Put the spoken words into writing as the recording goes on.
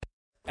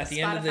at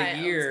the end of the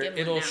year,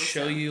 it'll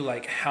show you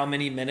like how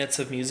many minutes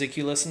of music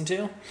you listen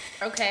to.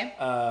 Okay.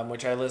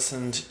 Which I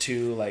listened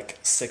to like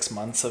 6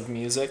 months of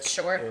music.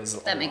 Sure. It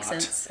was that makes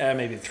sense.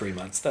 Maybe 3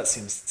 months.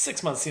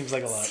 6 months seems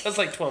like a lot. That's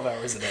like 12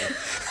 hours a day.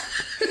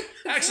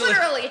 Actually,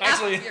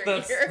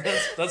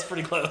 that's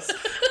pretty close.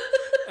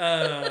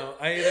 I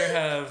either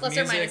have plus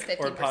music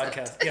or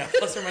podcast. Yeah,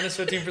 plus or minus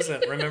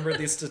 15%. Remember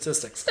these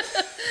statistics.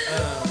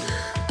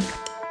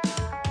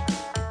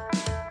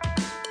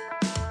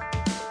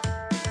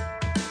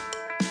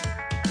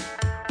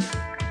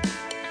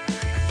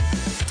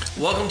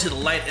 Welcome to the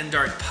Light and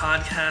Dark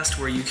podcast,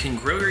 where you can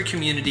grow your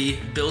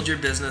community, build your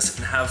business,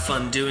 and have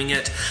fun doing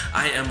it.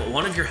 I am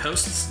one of your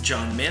hosts,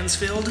 John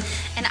Mansfield.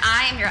 And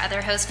I am your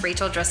other host,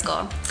 Rachel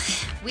Driscoll.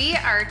 We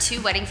are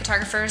two wedding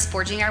photographers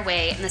forging our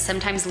way in the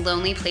sometimes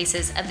lonely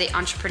places of the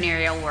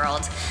entrepreneurial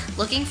world,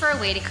 looking for a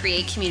way to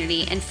create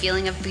community and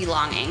feeling of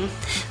belonging.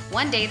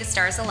 One day the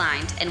stars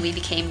aligned and we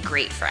became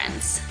great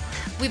friends.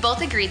 We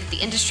both agreed that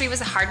the industry was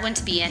a hard one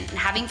to be in, and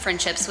having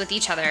friendships with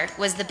each other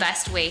was the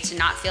best way to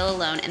not feel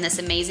alone in this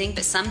amazing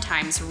but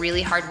sometimes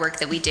really hard work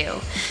that we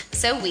do.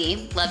 So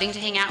we, loving to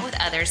hang out with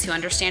others who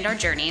understand our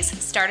journeys,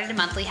 started a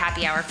monthly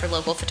happy hour for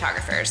local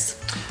photographers.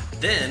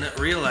 Then,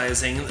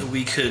 realizing that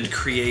we could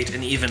create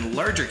an even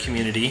larger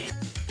community,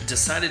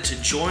 decided to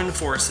join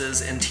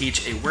forces and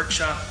teach a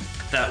workshop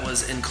that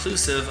was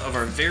inclusive of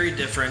our very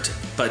different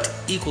but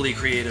equally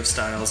creative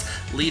styles,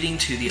 leading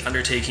to the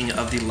undertaking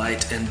of the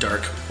Light and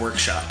Dark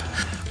workshop.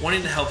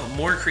 Wanting to help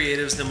more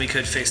creatives than we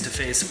could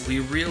face-to-face, we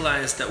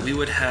realized that we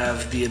would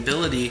have the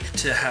ability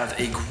to have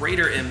a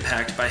greater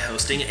impact by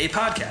hosting a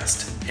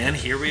podcast. And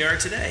here we are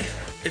today.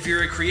 If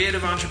you're a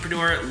creative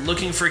entrepreneur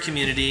looking for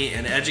community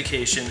and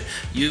education,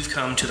 you've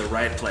come to the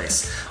right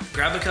place.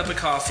 Grab a cup of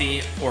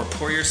coffee or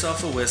pour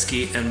yourself a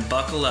whiskey and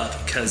buckle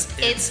up, because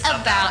it's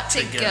about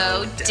to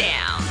go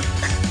down.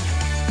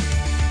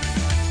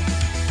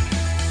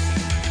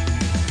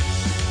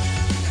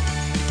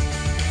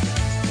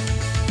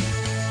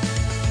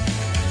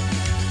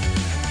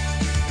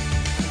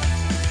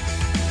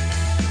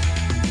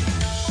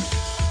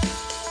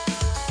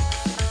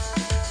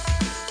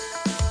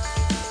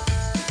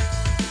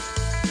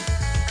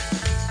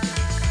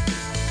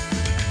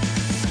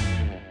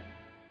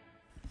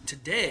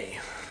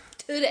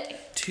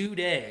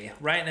 Today,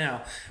 right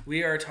now,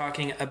 we are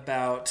talking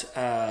about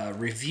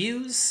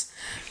reviews.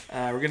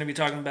 We're going to be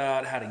talking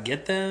about how to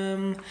get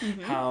them,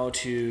 how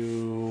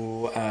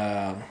to,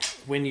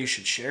 when you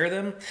should share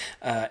them,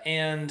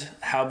 and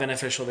how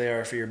beneficial they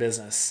are for your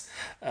business.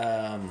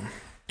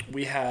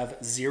 We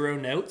have 0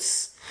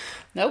 notes.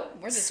 Nope,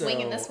 we're just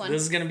winging this one.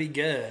 This is going to be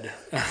good.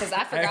 Because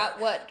I forgot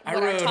what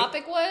our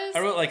topic was. I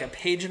wrote like a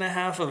page and a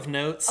half of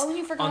notes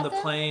on the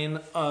plane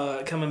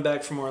coming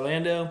back from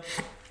Orlando.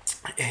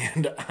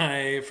 And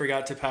I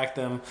forgot to pack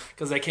them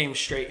because I came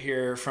straight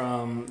here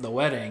from the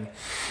wedding.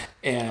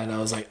 And I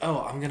was like,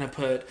 oh, I'm going to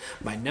put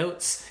my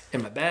notes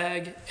in my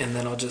bag. And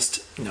then I'll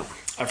just,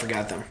 I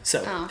forgot them.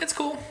 So It's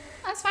cool.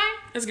 That's fine.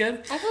 It's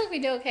good. I feel like we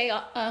do okay,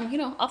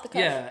 off the cuff.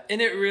 Yeah,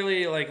 and it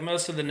really,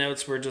 most of the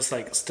notes were just,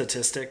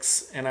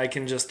 statistics. And I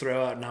can just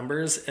throw out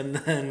numbers. And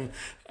then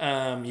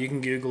you can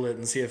Google it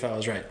and see if I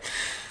was right.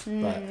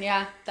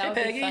 Yeah, that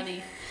would be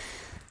funny.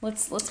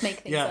 Let's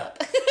make things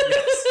up.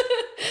 Yes.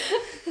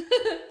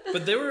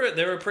 But they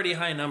were pretty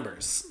high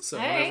numbers. So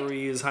whenever we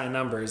use high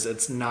numbers,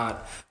 it's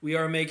not, we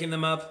are making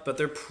them up, but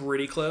they're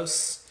pretty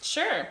close.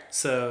 Sure.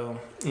 So,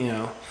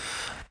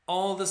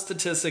 all the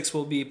statistics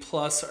will be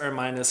plus or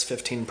minus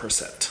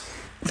 15%.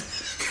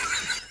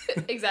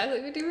 Exactly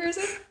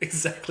 15%?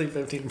 Exactly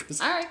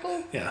 15%. All right,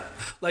 cool. Yeah.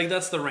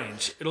 That's the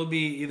range. It'll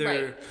be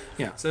either,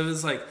 so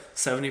if it's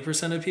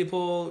 70% of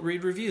people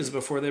read reviews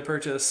before they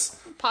purchase.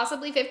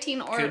 Possibly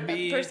 15 or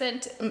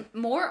percent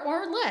more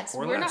or less.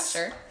 We're not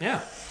sure.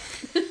 Yeah.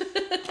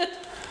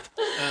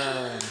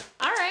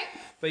 All right.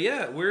 But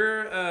yeah,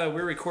 we're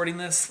recording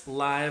this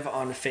live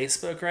on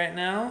Facebook right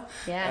now.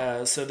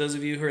 Yeah. So those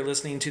of you who are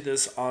listening to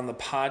this on the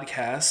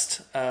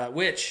podcast,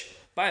 which,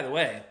 by the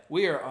way,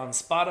 we are on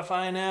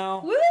Spotify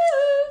now. Woo!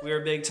 We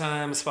are big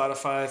time.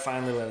 Spotify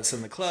finally let us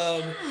in the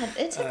club. Yeah,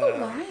 it took a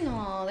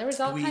while. There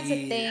was all kinds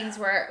of things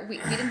where we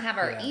didn't have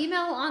our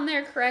email on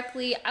there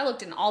correctly. I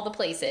looked in all the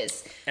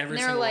places. Every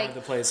single one of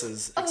the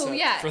places. Oh,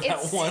 yeah. For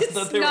that one it's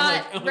that they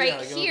not were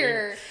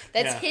here.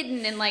 That's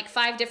hidden in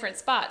 5 different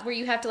spots where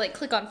you have to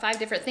click on 5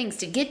 different things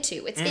to get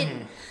to. It's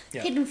hidden.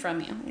 Yeah. Hidden from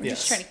you. We're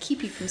just trying to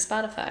keep you from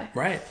Spotify.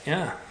 Right.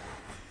 Yeah.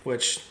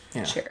 Which,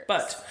 sure.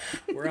 But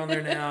we're on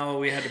there now.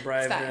 We had to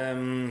bribe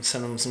them,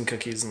 send them some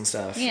cookies and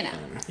stuff. And,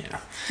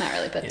 not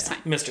really, but it's fine.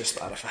 Mr.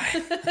 Spotify.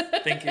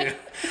 Thank you.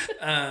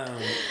 But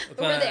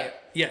we're there.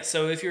 Yeah,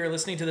 so if you're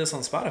listening to this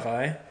on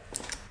Spotify,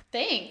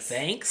 thanks.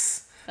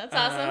 That's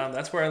awesome.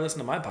 That's where I listen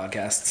to my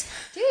podcasts.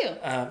 Do you?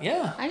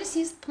 Yeah. I just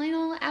use plain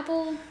old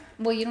Apple.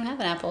 Well, you don't have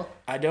an Apple.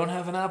 I don't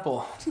have an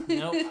Apple.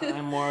 Nope.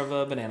 I'm more of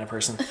a banana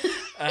person.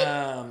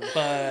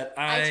 But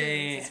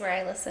iTunes is where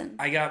I listen.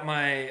 I got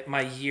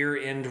my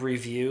year-end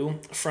review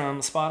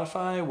from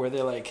Spotify where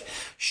they like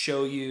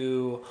show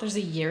you. There's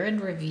a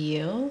year-end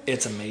review?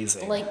 It's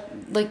amazing.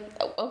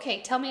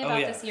 Okay, tell me about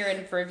this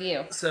year-end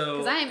review. So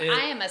because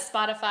I am a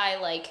Spotify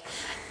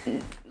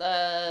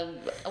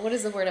what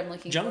is the word I'm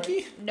looking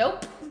junkie? for?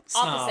 Nope.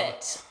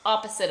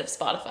 Opposite of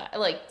Spotify.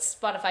 Like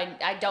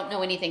Spotify, I don't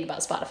know anything about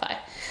Spotify.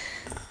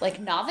 Like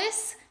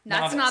novice?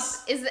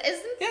 Novice. Is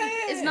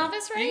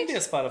novice right? You can be a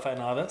Spotify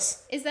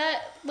novice. Is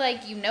that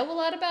like you know a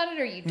lot about it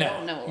or you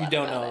don't know a lot about it? You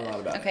don't know a lot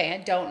about it. Okay, I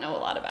don't know a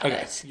lot about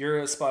Okay, it. you're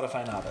a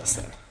Spotify novice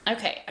then.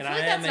 Okay, I feel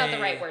like that's not the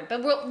right word,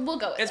 but we'll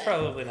go with it. It's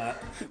probably not.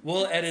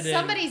 We'll edit it.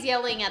 Somebody's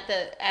yelling at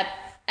the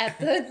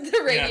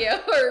radio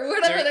or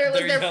whatever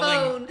their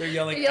phone. They're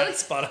yelling at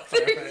Spotify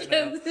right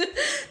now. That's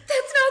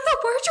not the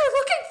word you're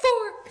looking for.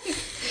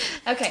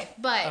 Okay,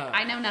 but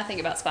I know nothing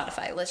about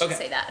Spotify. Let's just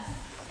say that.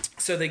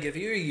 So they give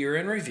you a year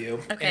in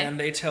review, and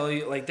they tell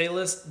you like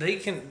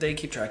they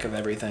keep track of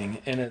everything,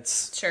 and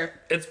it's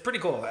pretty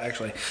cool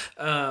actually.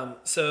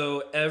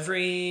 So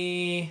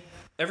every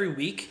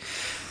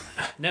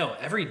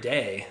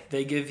day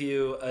they give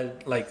you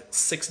like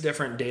 6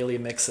 different daily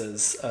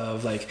mixes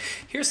of like,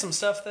 here's some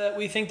stuff that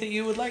we think that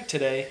you would like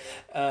today.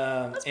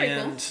 That's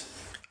pretty cool.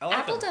 I like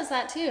Apple does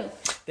that too.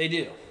 They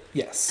do,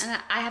 yes.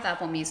 And I have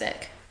Apple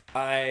Music.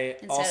 I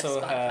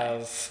also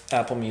have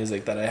Apple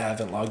Music that I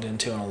haven't logged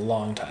into in a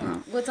long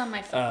time. What's on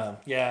my phone?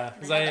 Yeah,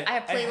 because I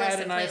have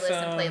playlist and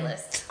iPhone.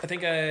 playlist. I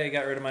think I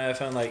got rid of my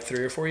iPhone like 3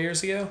 or 4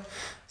 years ago,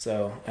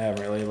 so I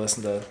haven't really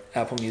listened to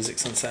Apple Music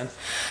since then.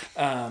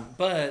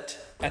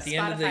 But at the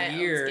end of the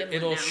year,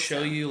 it'll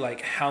show you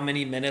like how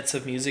many minutes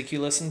of music you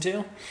listen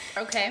to.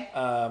 Okay.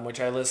 Which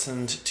I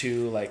listened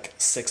to like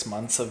 6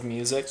 months of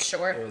music.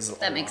 Sure. It was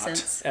that makes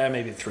sense.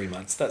 Maybe 3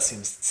 months.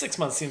 6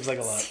 months seems like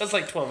a lot. That's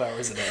like 12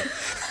 hours a day.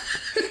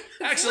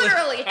 Actually,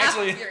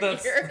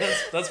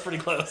 that's pretty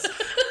close.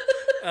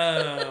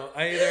 I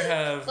either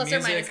have plus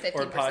music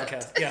or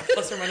podcast. Yeah,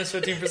 plus or minus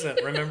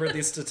 15%. Remember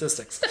these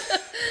statistics.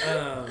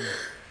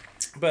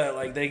 But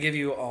like they give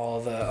you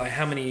all the like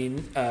how many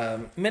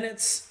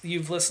minutes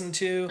you've listened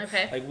to,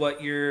 like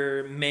what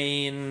your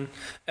main,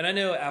 and I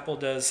know Apple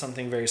does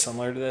something very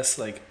similar to this,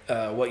 like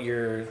what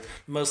your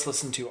most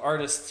listened to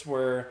artists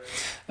were,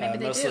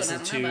 most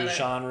listened to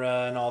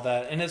genre and all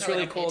that, and it's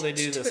really cool. They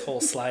do this whole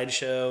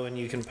slideshow and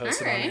you can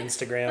post it on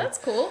Instagram. That's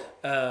cool.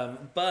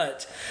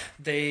 But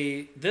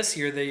this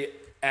year they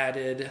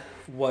added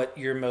what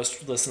your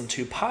most listened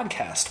to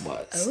podcast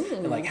was. Ooh.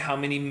 And like how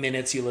many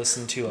minutes you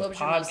listen to a podcast. What was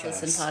your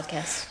most listened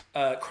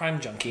podcast? Crime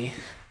Junkie.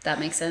 That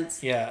makes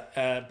sense. Yeah,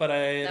 but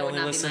I only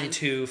listened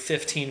to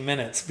 15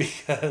 minutes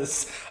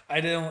because I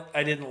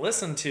didn't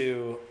listen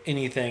to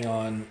anything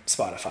on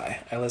Spotify.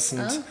 I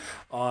listened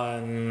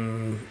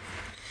on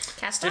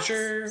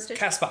Stitcher?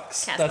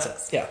 Castbox. That's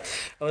it. Yeah.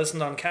 I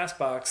listened on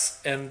Castbox,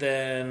 and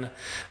then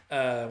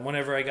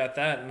whenever I got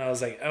that, and I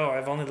was like, oh,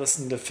 I've only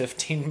listened to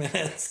 15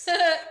 minutes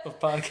of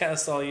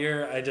podcasts all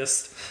year, I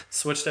just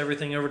switched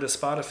everything over to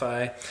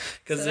Spotify.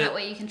 So that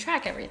way you can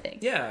track everything.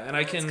 Yeah, and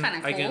I can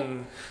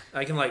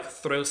like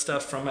throw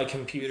stuff from my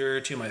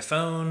computer to my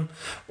phone,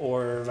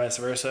 or vice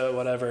versa,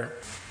 whatever.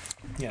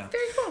 Yeah.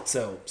 Very cool.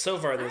 So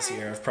far this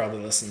year, I've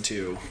probably listened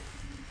to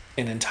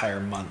an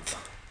entire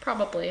month.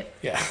 Probably.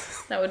 Yeah.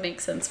 That would make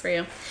sense for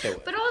you.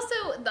 But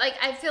also, like,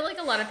 I feel like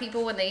a lot of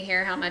people, when they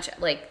hear how much,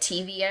 like,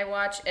 TV I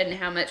watch and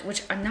how much,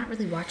 which I'm not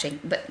really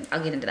watching, but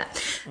I'll get into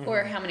that,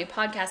 or how many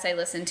podcasts I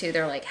listen to,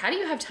 they're like, how do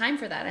you have time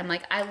for that? I'm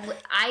like,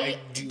 I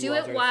do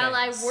it while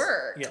I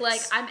work. Yes.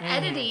 Like, I'm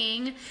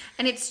editing,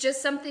 and it's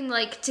just something,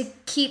 like, to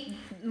keep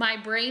my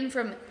brain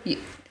from...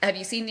 Have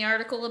you seen the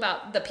article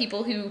about the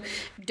people who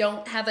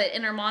don't have an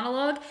inner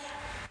monologue?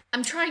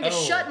 I'm trying to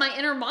shut my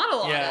inner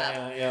monologue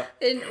up. Yeah.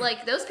 And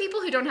like those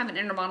people who don't have an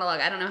inner monologue,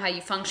 I don't know how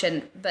you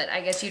function, but I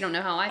guess you don't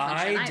know how I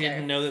function either. I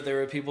didn't know that there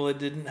were people that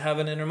didn't have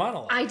an inner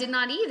monologue. I did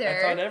not either.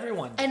 I thought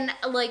everyone did. And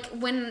like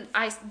when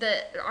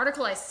the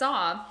article I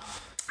saw,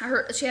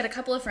 she had a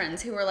couple of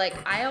friends who were like,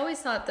 I always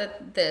thought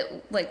that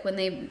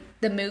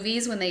the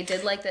movies when they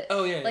did like the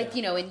you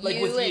know, in like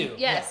You and You.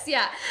 Yes,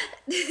 yeah.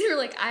 They were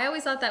like, I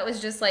always thought that was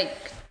just like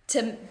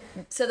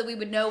so that we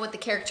would know what the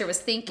character was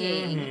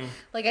thinking. Mm-hmm.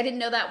 Like I didn't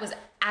know that was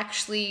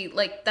actually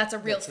like that's a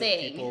real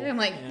thing. I'm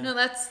like, no,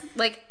 that's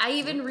like I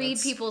even read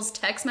people's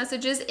text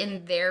messages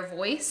in their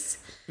voice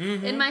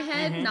in my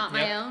head, not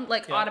my own,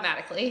 like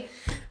automatically.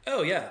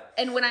 Oh yeah.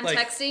 And when I'm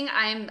texting,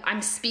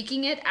 I'm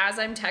speaking it as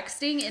I'm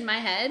texting in my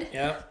head.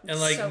 Yeah. And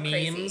like so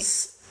memes.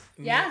 Crazy.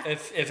 Yeah.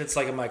 If it's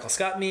like a Michael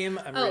Scott meme,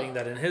 I'm reading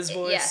that in his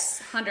voice.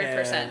 Yes,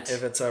 100%. And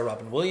if it's a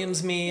Robin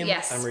Williams meme,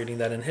 I'm reading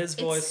that in his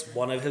voice,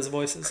 one of his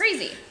voices.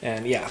 Crazy.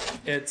 And it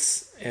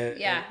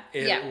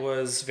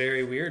was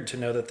very weird to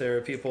know that there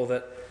are people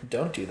that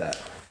don't do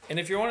that. And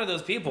if you're one of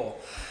those people,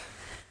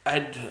 I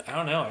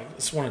don't know, I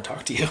just want to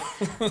talk to you.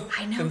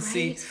 I know, and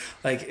see,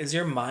 like, is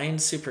your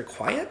mind super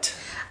quiet?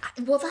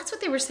 Well, that's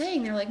what they were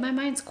saying. They're like, my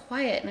mind's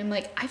quiet. And I'm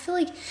like, I feel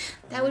like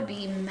that would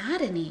be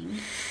maddening.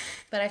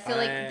 But I feel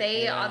like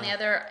they, on the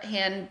other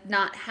hand,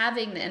 not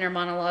having the inner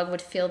monologue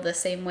would feel the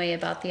same way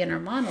about the inner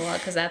monologue,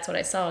 because that's what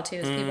I saw too.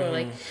 Is people are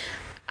like,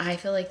 I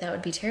feel like that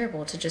would be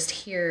terrible to just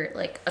hear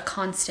like a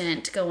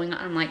constant going on.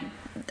 I'm like,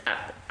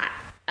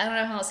 I don't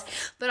know how else.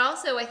 But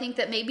also, I think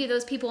that maybe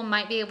those people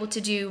might be able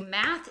to do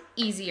math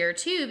easier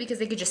too, because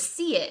they could just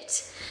see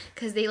it,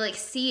 because they like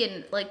see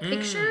in like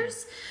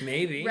pictures.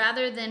 Maybe.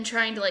 Rather than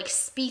trying to like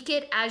speak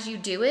it as you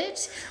do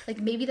it.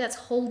 Like maybe that's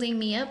holding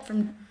me up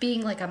from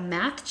being like a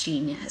math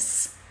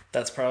genius.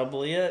 That's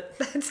probably it.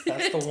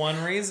 That's the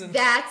one reason.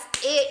 That's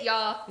it,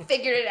 y'all.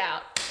 Figured it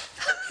out.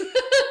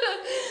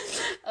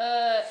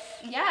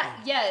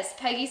 Yes.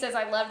 Peggy says,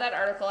 I love that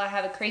article. I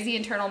have a crazy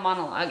internal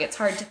monologue. It's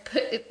hard to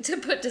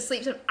put to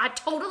sleep. I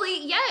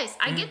totally, yes,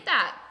 I get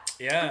that.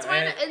 Yeah. That's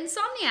why I'm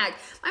insomniac.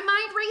 My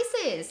mind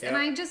races, and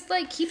I just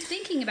like keep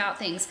thinking about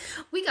things.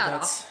 We got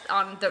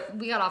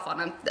off on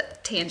a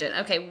tangent.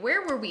 Okay,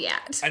 where were we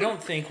at? I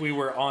don't think we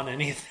were on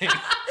anything.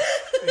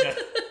 I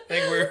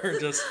think we were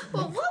just.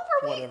 Well, what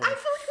were we? I feel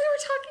like we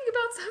were talking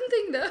about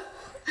something though.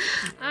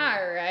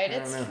 All right,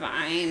 it's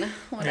fine.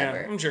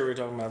 Whatever. Yeah, I'm sure we're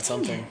talking about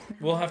something.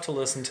 We'll have to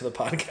listen to the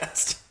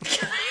podcast.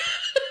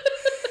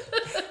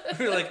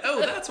 We're like,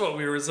 oh, that's what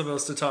we were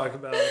supposed to talk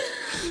about.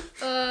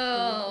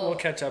 Oh, we'll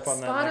catch up on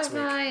that next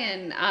week. Spotify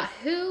and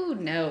who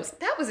knows?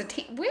 That was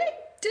where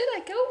did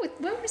I go with?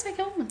 Where was I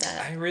going with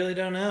that? I really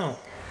don't know.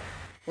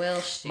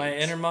 Well, shoot. My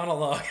inner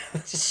monologue.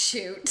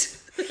 Shoot.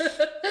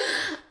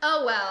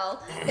 Oh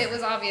well, it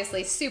was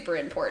obviously super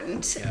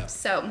important. Yeah.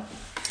 So,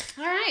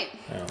 all right.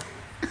 Oh.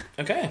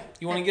 Okay,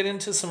 you want to get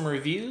into some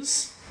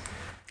reviews?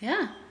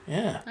 Yeah.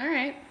 Yeah. All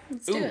right,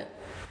 let's do it.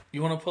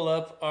 You want to pull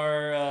up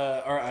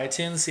our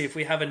iTunes, see if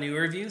we have a new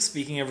review?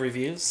 Speaking of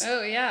reviews.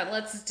 Oh yeah,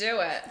 let's do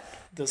it.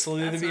 This will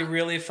either be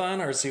really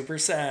fun or super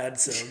sad,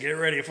 so get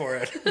ready for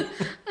it.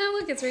 Oh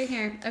look, it's right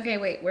here. Okay,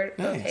 wait, where?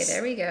 Nice. Okay,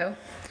 there we go.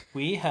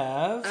 We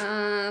have.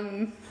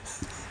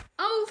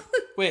 Oh.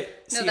 Wait.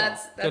 No,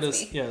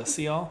 that's me. Yeah,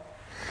 see y'all.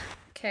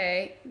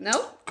 Okay.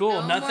 Nope.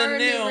 Cool. No Nothing more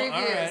new. All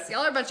right.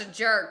 Y'all are a bunch of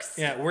jerks.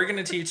 Yeah, we're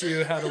gonna teach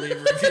you how to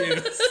leave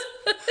reviews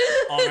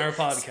on our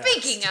podcast.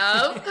 Speaking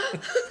of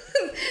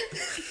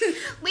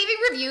leaving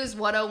reviews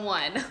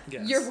 101.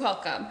 Yes. You're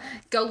welcome.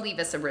 Go leave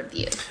us a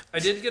review. I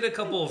did get a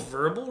couple of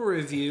verbal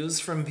reviews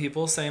from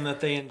people saying that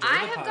they enjoy the podcast.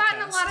 I have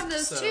gotten a lot of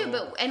those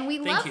too, and we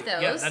love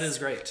those. Yeah, that is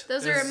great.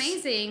 Those are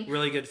amazing.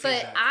 Really good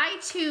feedback. But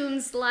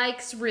iTunes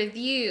likes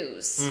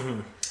reviews.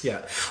 Mm-hmm.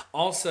 Yeah.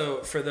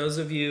 Also, for those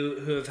of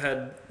you who have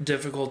had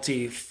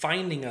difficulty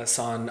finding us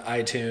on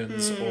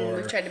iTunes,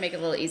 we've tried to make it a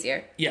little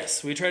easier.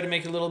 Yes, we tried to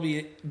make it a little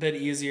bit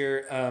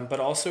easier, but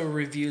also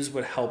reviews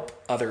would help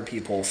other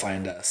people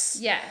find us.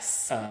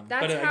 Yes.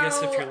 But I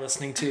guess if you're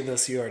listening to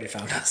this, you already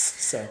found us.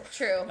 So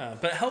true.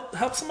 But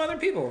help some other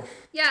people.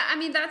 Yeah, I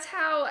mean that's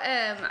how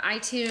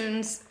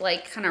iTunes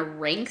like kind of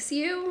ranks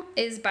you,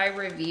 is by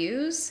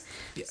reviews.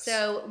 Yes.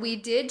 So we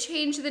did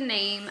change the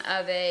name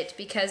of it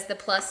because the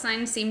plus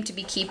sign seemed to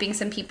be keeping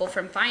some people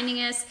from finding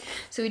us.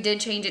 So we did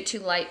change it to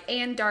Light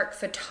and Dark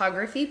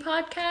Photography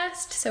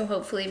Podcast. So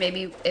hopefully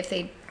maybe if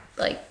they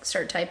like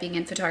start typing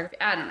in photography,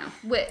 I don't know.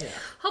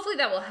 Hopefully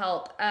that will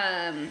help.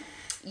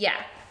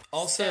 Yeah.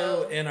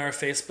 Also in our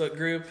Facebook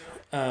group,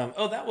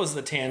 that was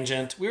the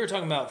tangent. We were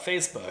talking about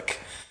Facebook.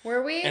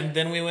 Were we? And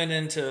then we went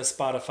into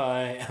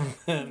Spotify and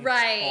then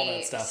all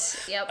that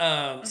stuff.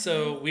 Yep.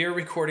 So we are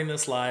recording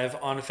this live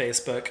on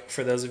Facebook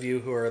for those of you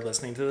who are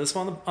listening to this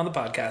on the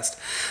podcast.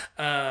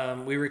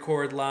 We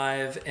record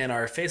live in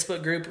our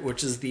Facebook group,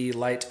 which is the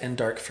Light and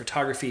Dark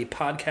Photography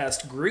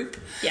Podcast group.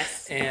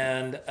 Yes.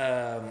 And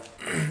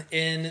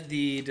in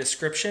the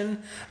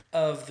description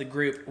of the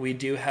group, we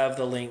do have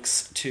the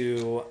links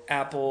to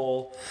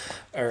Apple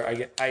or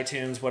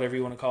iTunes, whatever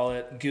you want to call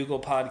it, Google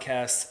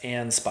Podcasts,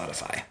 and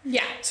Spotify.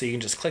 Yeah. So you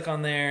can just click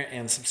on there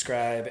and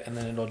subscribe, and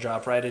then it'll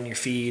drop right in your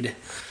feed.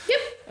 Yep.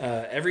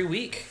 Every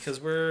week, because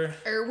we're...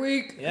 Every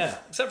week. Yeah.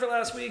 Except for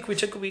last week, we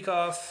took a week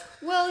off.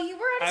 Well, you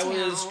were out of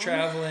town. I was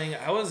traveling.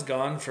 I was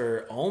gone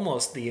for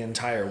almost the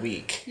entire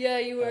week. Yeah,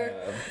 you were.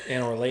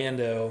 In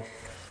Orlando,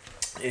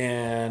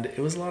 and it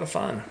was a lot of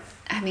fun.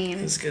 I mean,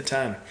 it was a good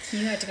time.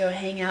 You got to go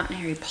hang out in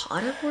Harry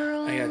Potter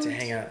World. I got to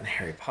hang out in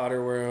Harry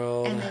Potter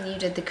World. And then you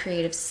did the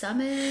Creative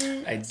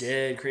Summit. I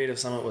did. Creative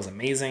Summit was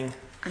amazing.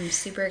 I'm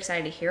super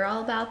excited to hear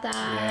all about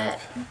that.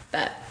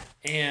 Yep.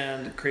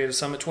 And Creative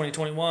Summit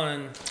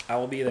 2021, I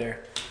will be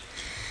there.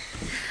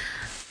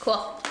 Cool.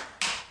 All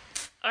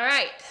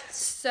right.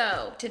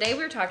 So today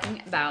we're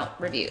talking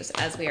about reviews,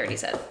 as we already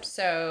said.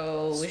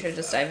 So we should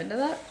just dive into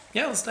that?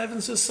 Yeah, let's dive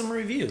into some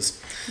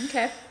reviews.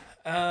 Okay.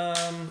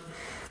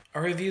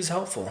 Are reviews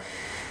helpful?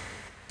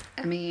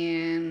 I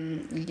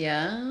mean,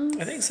 yeah.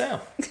 I think so.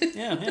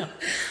 Yeah.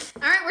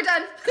 All right, we're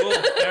done. Cool.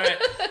 All right.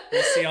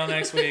 We'll see y'all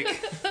next week.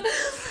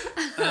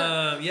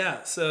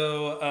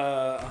 So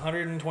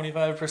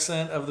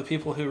 125% of the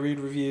people who read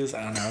reviews,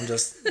 I don't know, I'm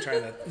just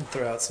trying to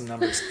throw out some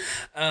numbers.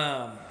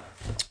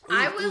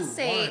 I will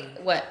say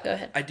one. what? Go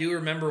ahead. I do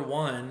remember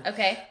one.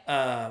 Okay.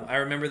 I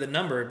remember the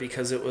number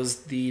because it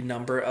was the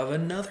number of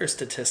another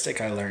statistic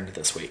I learned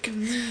this week.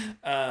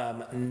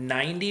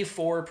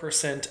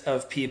 94%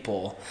 of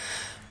people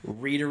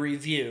read a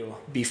review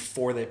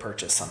before they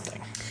purchase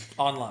something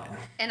online.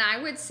 And I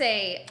would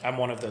say I'm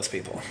one of those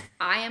people.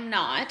 I am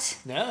not.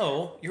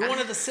 No, you're one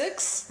of the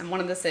 6%? I'm one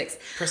of the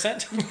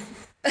 6%.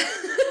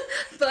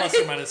 Plus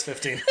or minus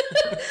 15.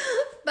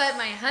 But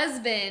my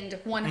husband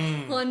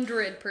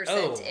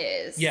 100%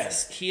 is.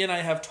 Yes, he and I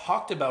have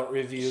talked about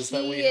reviews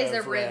that we have He is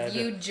a read.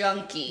 review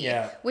junkie.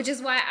 Yeah. Which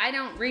is why I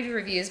don't read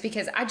reviews,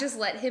 because I just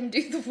let him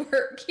do the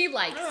work. He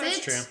likes it.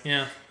 That's true.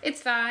 Yeah.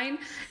 It's fine.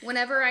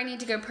 Whenever I need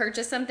to go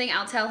purchase something,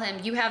 I'll tell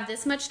him, you have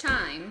this much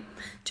time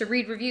to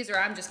read reviews or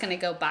I'm just going to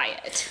go buy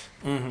it.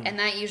 Mm-hmm. And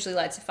that usually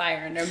lights a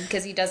fire under him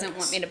because he doesn't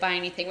want me to buy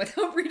anything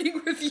without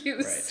reading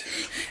reviews.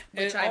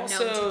 Right. Which it I've known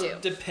to do. also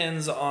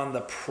depends on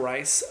the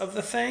price of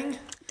the thing.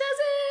 Does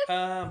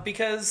it?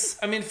 Because,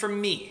 I mean, for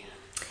me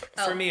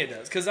it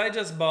does. Because I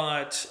just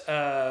bought,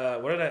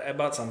 I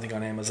bought something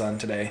on Amazon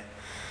today.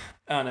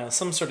 I don't know,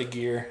 some sort of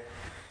gear.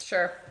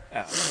 Sure.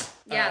 I don't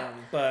know. Yeah.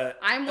 But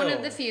I'm one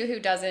of the few who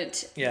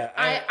doesn't. Yeah.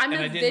 I'm a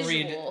I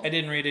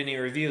didn't read any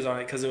reviews on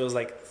it because it was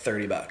like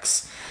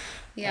 $30.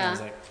 Yeah. And I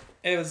was like,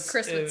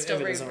 Chris would still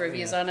read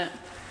reviews on it.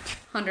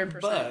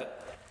 100%.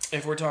 But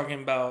if we're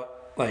talking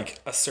about like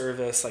a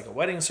service, like a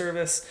wedding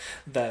service,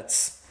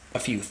 that's a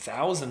few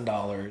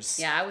 $1,000s.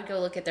 Yeah, I would go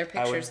look at their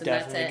pictures I would and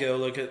definitely that's it. go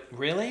look at.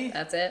 Really?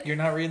 That's it. You're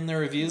not reading the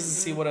reviews to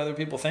see what other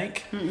people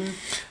think?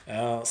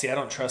 Oh, see, I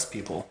don't trust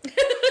people.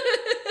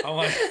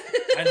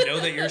 I know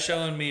that you're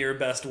showing me your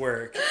best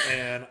work,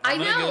 and I'm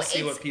gonna go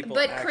see what people.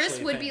 But Chris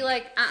actually would think. be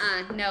like,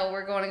 no,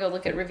 we're going to go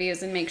look at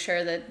reviews and make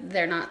sure that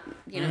they're not,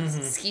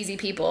 skeezy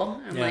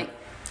people. I'm like,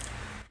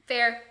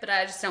 fair, but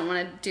I just don't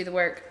want to do the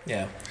work.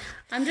 Yeah.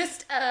 I'm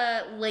just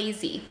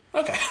lazy.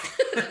 Okay.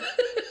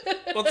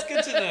 Well, it's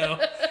good to know.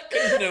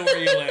 Good to know where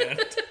you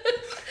land.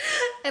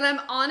 And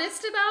I'm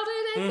honest about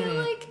it, I feel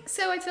like.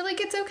 So I feel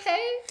like it's okay.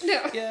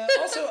 No. Yeah.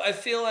 Also, I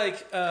feel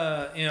like,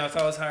 if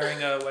I was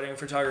hiring a wedding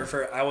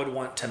photographer, I would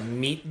want to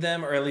meet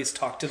them or at least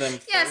talk to them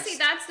Yeah, first. see,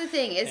 that's the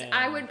thing, is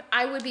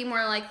I would be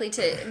more likely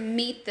to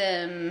meet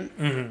them,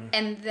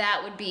 and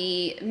that would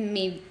be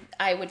me.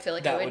 I would feel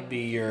like that would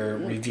be your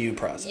review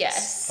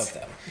process of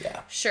them.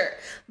 Yeah. Sure.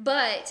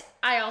 But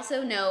I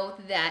also know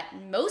that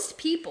most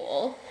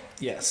people...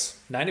 Yes.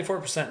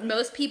 94%.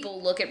 Most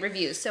people look at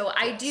reviews. So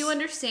I do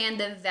understand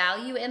the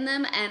value in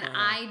them, and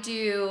I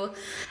do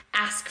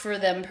ask for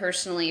them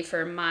personally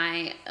for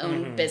my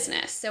own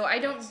business. So I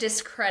don't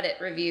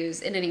discredit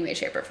reviews in any way,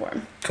 shape, or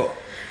form. Cool.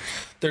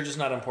 They're just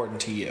not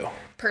important to you.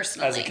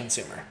 Personally. As a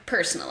consumer.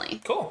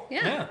 Personally. Cool.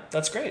 Yeah.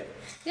 That's great.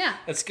 Yeah.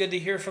 It's good to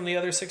hear from the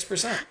other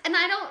 6%. And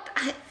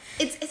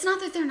it's not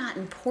that they're not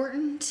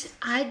important.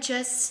 I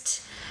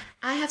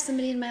have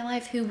somebody in my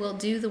life who will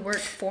do the work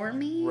for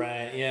me.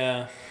 Right,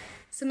 yeah.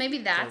 So maybe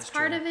that's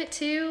part of it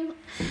too.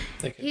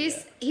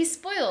 He's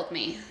spoiled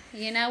me.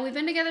 We've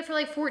been together for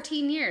like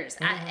 14 years.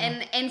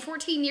 And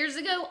 14 years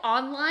ago,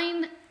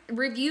 online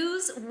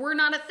reviews were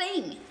not a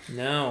thing.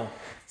 No.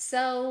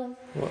 So...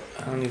 Well,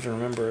 I don't even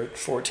remember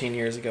 14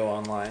 years ago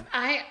online.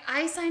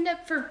 I signed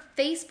up for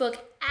Facebook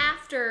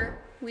after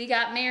we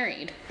got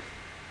married.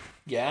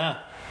 Yeah.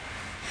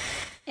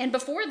 And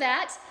before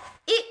that...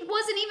 It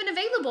wasn't even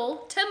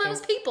available to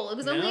most people. It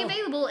was only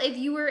available if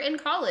you were in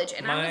college,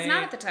 and I was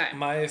not at the time.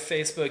 My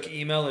Facebook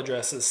email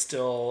address is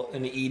still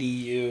an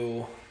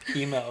EDU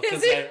email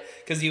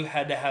because you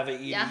had to have an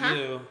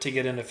EDU to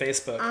get into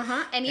Facebook.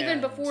 And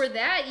even before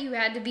that, you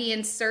had to be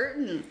in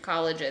certain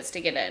colleges to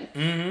get in.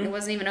 It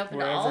wasn't even open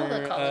to all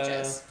the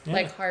colleges,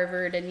 like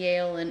Harvard and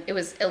Yale, and it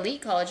was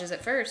elite colleges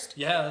at first.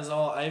 Yeah, it was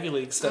all Ivy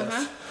League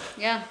stuff.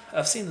 Yeah.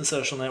 I've seen The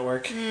Social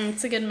Network.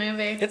 It's a good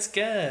movie. It's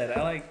good.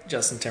 I like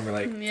Justin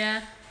Timberlake.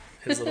 Yeah.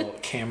 His little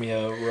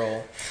cameo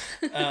role.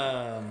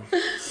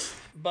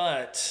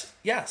 But,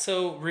 yeah,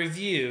 so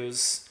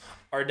reviews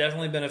are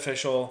definitely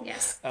beneficial.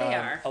 Yes, they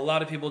are. A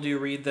lot of people do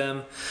read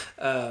them,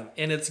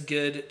 and it's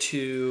good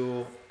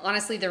to...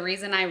 Honestly, the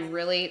reason I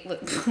really...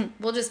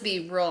 We'll just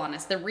be real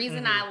honest. The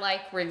reason I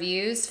like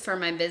reviews for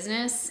my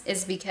business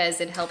is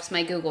because it helps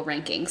my Google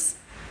rankings.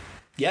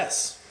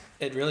 Yes.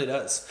 It really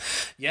does.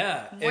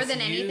 Yeah. More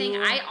than anything,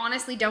 I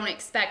honestly don't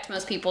expect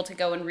most people to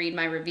go and read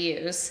my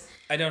reviews.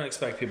 I don't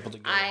expect people to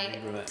go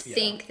and read them. I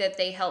think that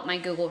they help my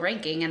Google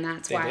ranking, and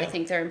that's why I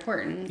think they're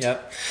important.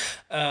 Yep.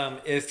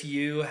 If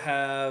you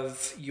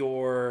have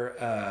your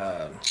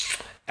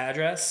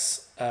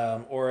address,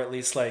 or at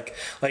least like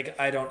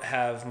I don't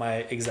have my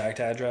exact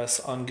address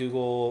on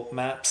Google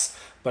Maps,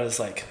 but it's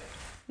like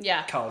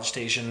College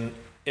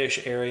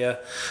Station-ish area.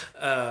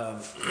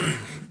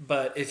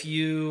 But if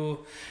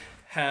you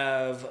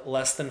have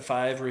less than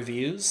 5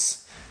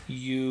 reviews,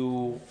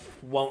 you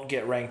won't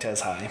get ranked as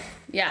high.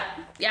 Yeah.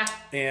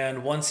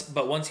 And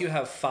once you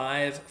have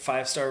 5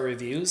 5-star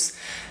reviews,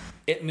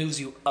 it moves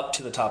you up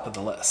to the top of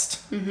the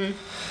list.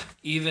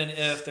 Even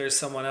if there's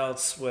someone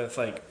else with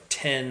like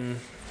 10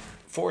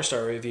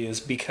 4-star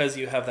reviews, because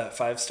you have that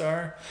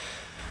 5-star,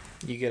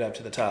 you get up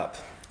to the top.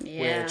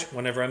 Yeah. Which,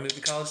 whenever I moved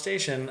to College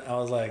Station, I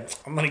was like,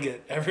 I'm going to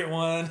get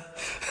everyone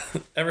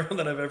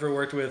that I've ever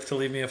worked with to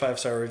leave me a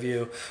 5-star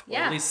review, or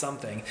at least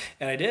something.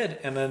 And I did.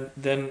 And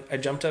then I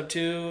jumped up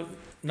to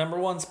number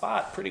 1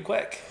 spot pretty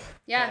quick.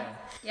 Yeah.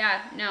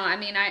 No, I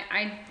mean,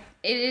 I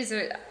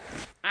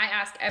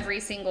ask every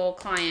single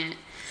client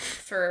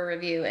for a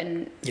review,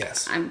 and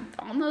yes, I'm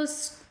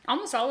almost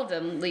all of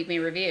them leave me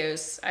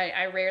reviews.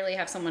 I rarely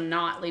have someone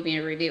not leave me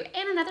a review.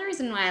 And another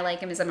reason why I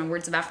like them is I'm a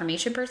words of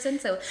affirmation person,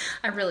 so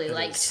I really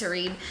like to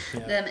read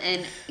them.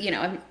 And,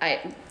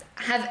 I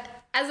have,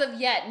 as of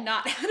yet,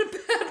 not had a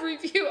bad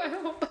review. I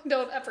hope I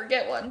don't ever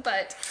get one.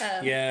 But,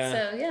 So,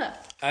 yeah.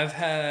 I've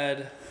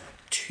had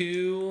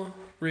 2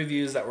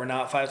 reviews that were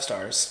not 5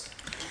 stars.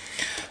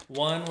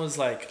 One was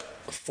like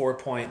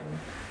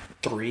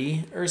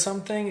 4.3 or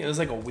something. It was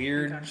like a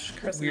weird,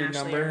 Chris weird and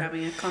Ashley number. are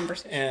having a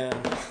conversation.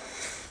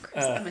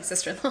 And my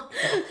sister-in-law.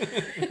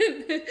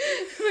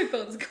 My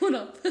phone's going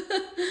up.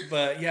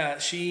 But yeah,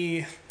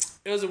 it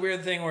was a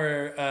weird thing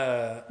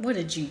where what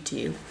did you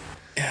do?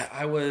 Yeah,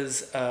 I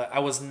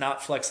was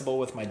not flexible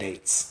with my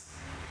dates.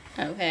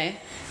 Okay.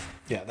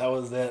 Yeah, that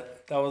was it.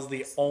 That was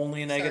the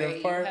only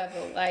negative part. You have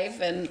a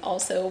life and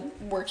also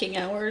working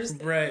hours.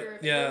 Right.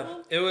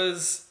 Yeah. It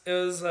was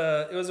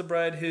a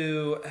bride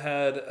who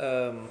had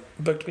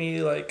booked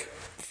me like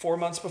 4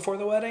 months before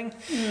the wedding,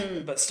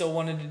 but still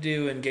wanted to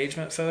do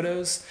engagement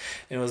photos,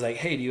 and it was like,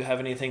 hey, do you have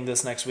anything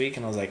this next week?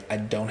 And I was like, I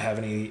don't have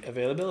any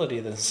availability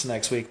this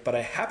next week, but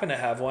I happen to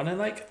have one in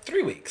like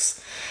 3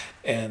 weeks.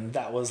 And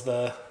that was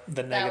the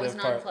negative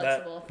part.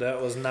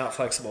 That was not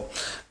flexible.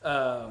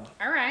 All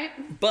right.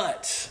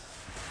 But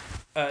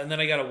and then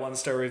I got a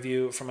 1-star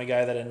review from a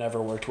guy that I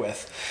never worked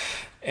with.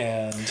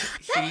 And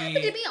that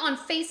happened to me on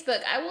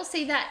Facebook. I will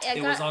say that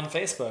it was on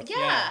Facebook.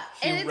 Yeah,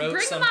 and He it's wrote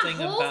bringing something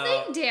my whole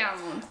about thing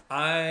down.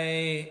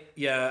 I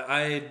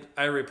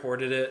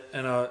reported it,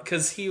 and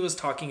because he was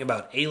talking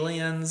about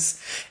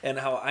aliens and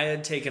how I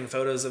had taken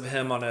photos of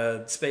him on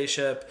a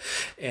spaceship,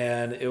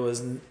 and it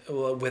was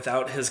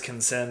without his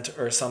consent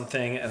or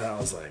something, and I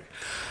was like,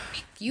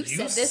 You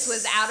said this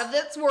was out of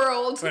this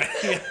world.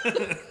 Right.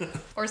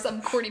 Or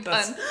some corny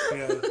pun.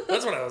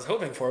 That's what I was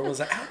hoping for. He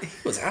was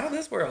out of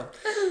this world.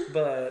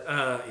 But,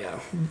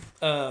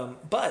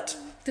 but...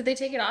 Did they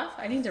take it off?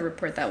 I need to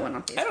report that one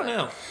on Facebook. I don't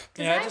know.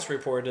 Yeah, I just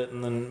reported it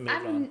and then moved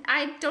on.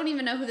 I don't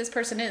even know who this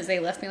person is. They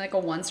left me like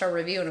a 1-star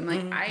review, and I'm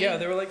like,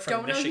 they were like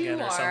from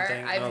Michigan or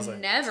something. I've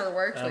never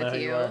worked with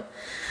you.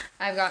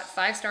 I've got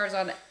 5 stars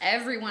on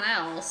everyone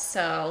else,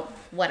 so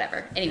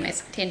whatever.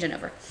 Anyways, tangent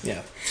over.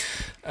 Yeah.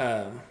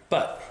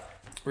 But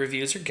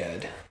reviews are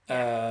good.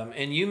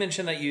 And you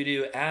mentioned that you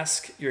do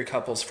ask your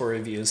couples for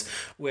reviews,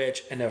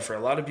 which I know for a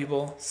lot of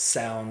people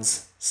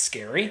sounds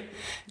scary.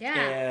 Yeah,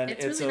 and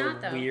it's really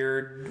a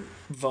weird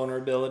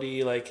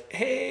vulnerability, like,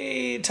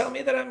 hey, tell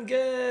me that I'm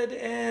good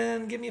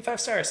and give me 5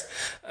 stars.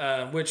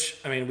 Which,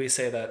 I mean, we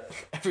say that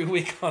every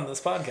week on this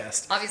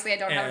podcast. Obviously, I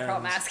don't have a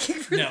problem asking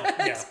for that.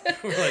 Yeah.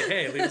 We're like,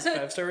 hey, leave us a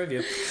 5-star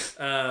review.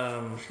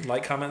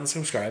 Like, comment, and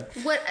subscribe.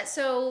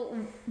 So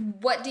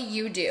what do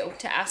you do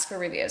to ask for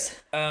reviews?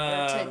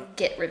 Or to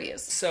get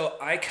reviews? So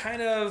I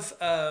kind of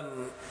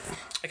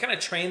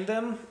train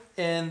them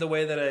in the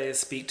way that I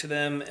speak to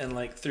them, and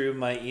like through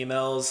my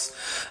emails,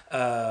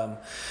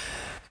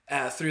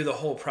 through the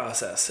whole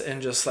process,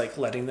 and just like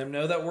letting them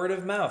know that word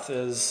of mouth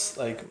is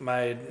like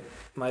my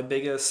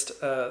biggest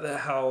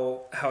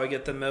how I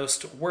get the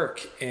most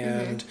work,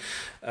 and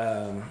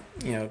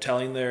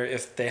telling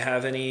if they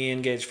have any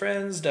engaged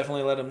friends,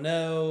 definitely let them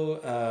know.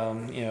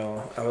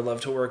 I would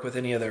love to work with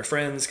any of their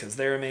friends because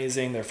they're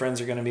amazing, their friends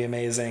are going to be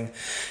amazing,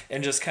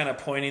 and just kind of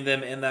pointing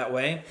them in that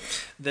way.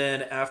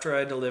 Then after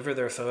I deliver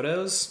their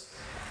photos,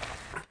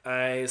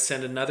 I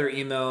send another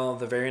email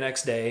the very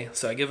next day,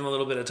 so I give them a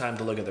little bit of time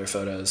to look at their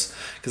photos,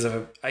 because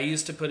I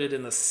used to put it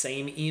in the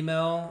same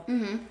email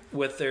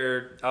with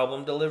their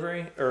album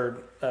delivery or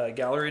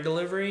gallery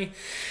delivery,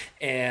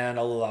 and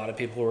a lot of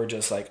people were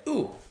just like,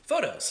 ooh,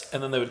 photos,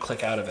 and then they would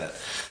click out of it.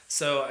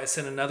 So I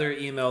sent another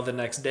email the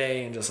next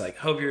day and just like,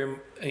 hope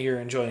you're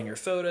enjoying your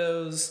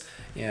photos,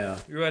 your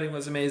wedding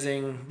was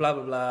amazing, blah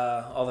blah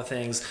blah, all the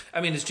things.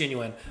 I mean, it's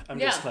genuine. I'm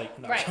just like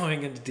not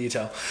going into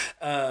detail.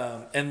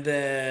 And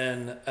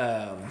then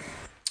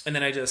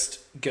I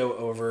just go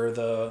over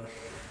the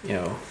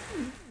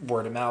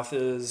word of mouth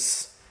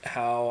is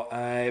how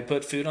I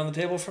put food on the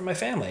table for my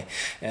family,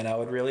 and I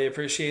would really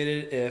appreciate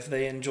it if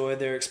they enjoyed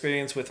their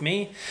experience with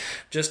me,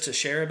 just to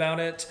share about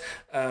it.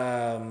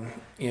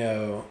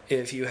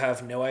 If you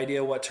have no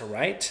idea what to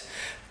write,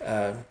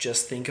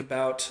 just think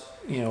about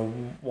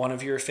one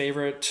of your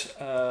favorite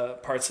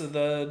parts of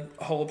the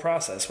whole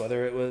process,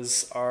 whether it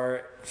was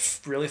our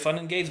really fun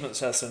engagement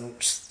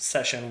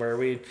session where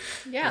we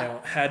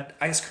had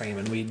ice cream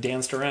and we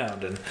danced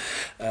around, and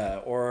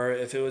or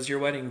if it was your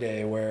wedding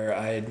day where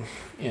I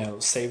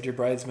saved your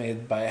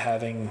bridesmaid by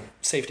having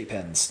safety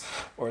pins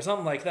or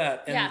something like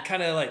that, and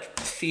kind of like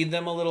feed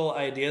them a little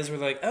ideas. We're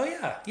like, oh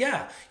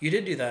yeah, you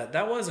did do that,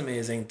 that was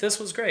amazing, this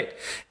was great,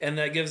 and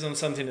that gives them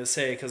something to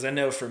say, because I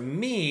know for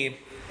me,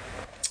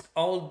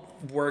 I'll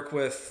work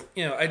with,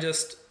 I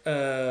just,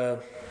 I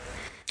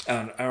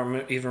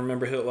don't even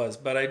remember who it was,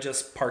 but I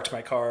just parked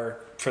my car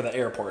for the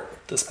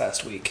airport this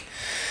past week.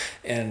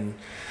 And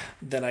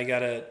then I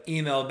got an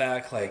email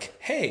back like,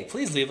 hey,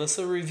 please leave us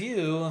a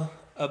review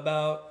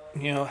about,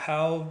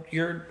 how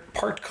your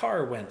parked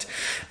car went.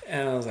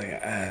 And I was like,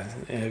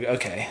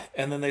 okay.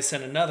 And then they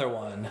sent another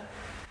one.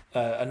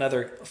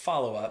 Another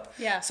follow-up.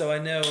 Yeah. So I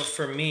know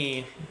for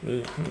me,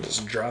 I'm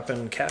just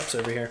dropping caps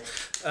over here.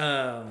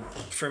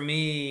 For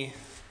me,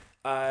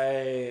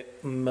 I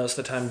most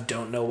of the time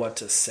don't know what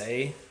to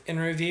say in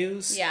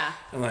reviews. Yeah.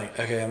 I'm like,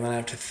 okay, I'm going to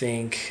have to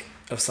think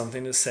of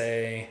something to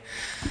say.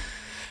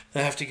 I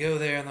have to go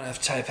there and then I have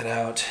to type it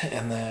out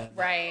and then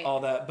all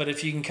that. But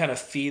if you can kind of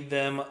feed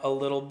them a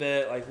little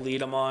bit, like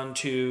lead them on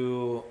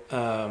to...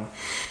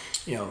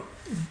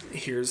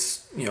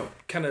 here's,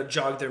 kind of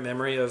jog their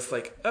memory of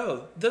like,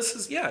 oh, this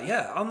is,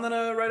 I'm going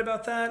to write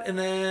about that and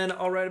then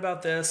I'll write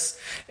about this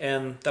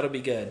and that'll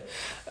be good.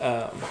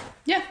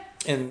 Yeah.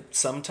 And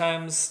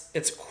sometimes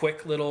it's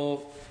quick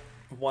little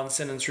one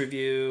sentence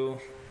review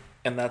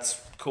and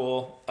that's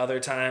cool.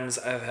 Other times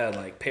I've had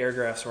like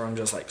paragraphs where I'm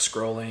just like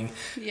scrolling.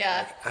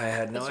 Yeah. Like, I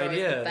had no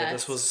idea that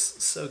this was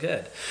so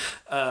good.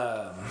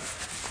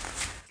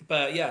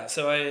 But yeah,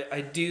 so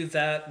I do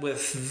that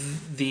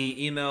with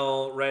the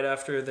email right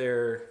after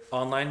their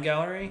online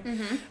gallery.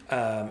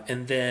 Mm-hmm.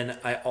 And then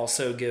I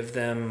also give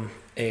them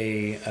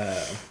a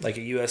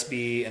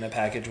USB and a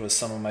package with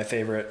some of my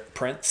favorite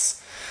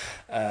prints.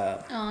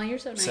 Oh, you're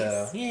so nice.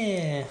 So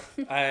yeah,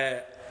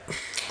 I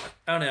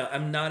don't know.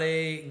 I'm not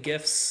a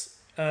gifts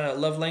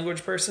love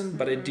language person,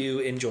 but I do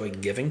enjoy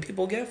giving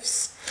people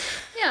gifts.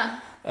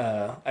 Yeah.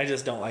 I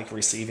just don't like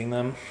receiving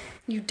them.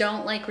 You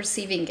don't like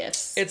receiving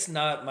gifts. It's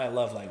not my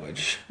love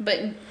language.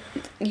 But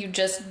you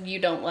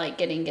don't like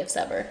getting gifts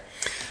ever.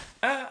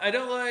 I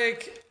don't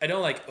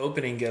like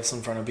opening gifts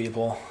in front of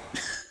people.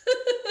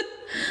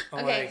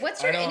 Okay,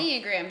 what's your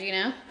Enneagram? Do you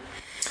know?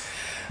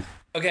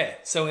 Okay,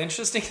 so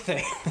interesting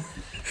thing.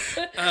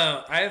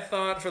 I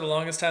thought for the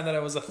longest time that I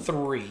was a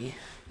 3.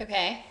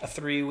 Okay. A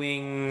 3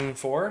 wing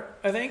 4,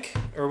 I think,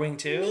 or wing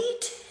 2. Me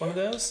too. One of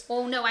those.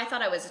 Oh no, I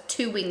thought I was a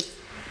 2 wing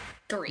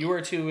 3. You were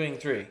a 2 wing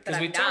 3 because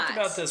we talked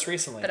about this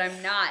recently. But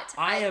I'm not.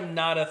 I am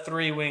not a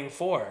 3 wing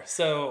 4.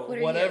 So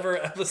whatever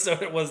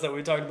episode it was that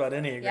we talked about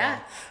Enneagram,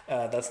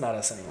 that's not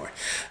us anymore.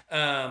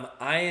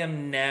 I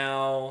am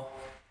now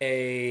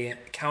a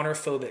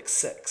counterphobic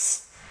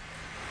 6.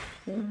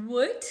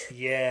 What?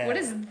 Yeah. What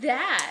is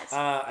that?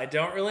 I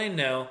don't really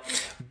know,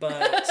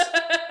 but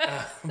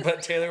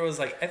but Taylor was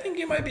like, I think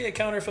you might be a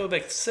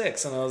counterphobic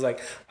 6, and I was like,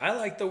 I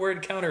like the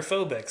word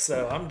counterphobic,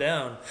 so I'm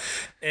down.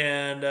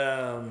 And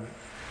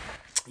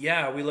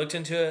we looked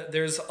into it.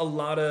 There's a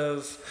lot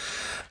of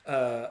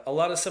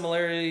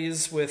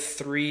similarities with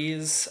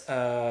 3s.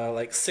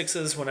 Like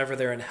 6s, whenever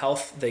they're in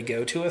health, they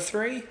go to a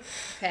 3.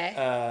 Okay.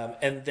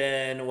 And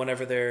then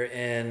whenever they're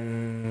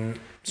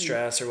in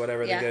stress or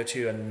whatever, they go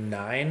to a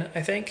 9,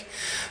 I think.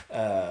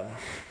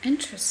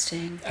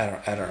 Interesting.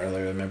 I don't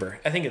really remember.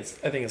 I think it's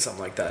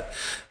something like that.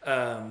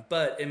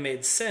 But it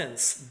made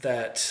sense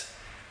that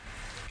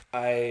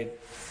I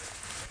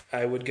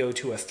would go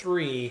to a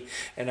 3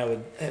 and I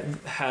would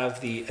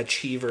have the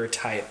achiever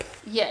type.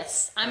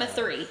 Yes, I'm a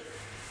 3.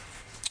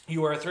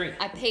 You are a 3.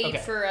 I paid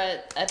for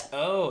a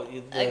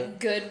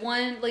good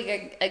one,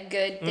 like a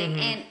good thing,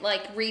 and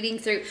like reading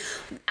through.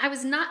 I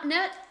was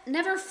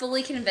never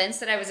fully convinced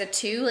that I was a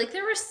 2. Like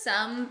there were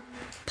some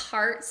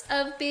parts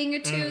of being a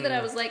 2 that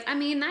I was like, I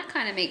mean, that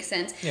kind of makes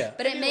sense. Yeah.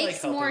 But it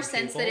makes more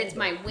sense that it's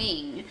my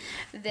wing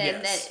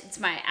than that it's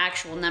my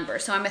actual number.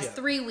 So I'm a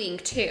 3 wing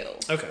 2.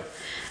 Okay.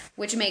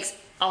 Which makes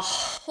a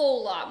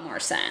whole lot more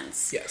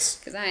sense. Yes.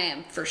 Because I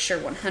am for sure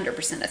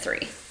 100% a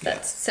 3.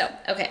 So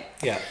okay.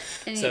 Yeah.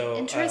 And so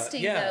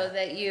interesting though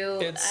that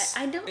you.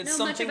 I don't know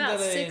much about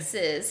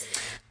 6s.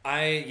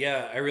 I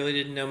really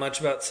didn't know much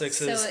about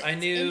 6s. So I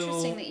knew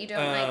interesting that you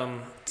don't like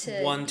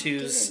to 1,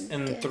 2s,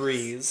 and gifts.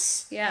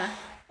 3s. Yeah.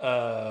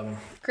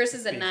 Chris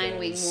is a 9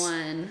 wing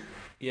 1.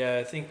 Yeah,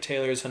 I think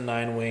Taylor's a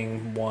 9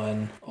 wing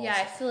 1. Also. Yeah,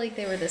 I feel like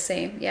they were the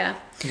same. Yeah.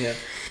 Yeah.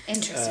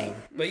 Interesting.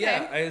 But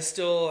yeah, I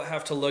still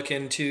have to look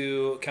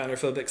into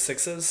counterphobic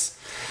 6s.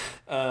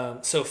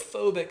 So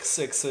phobic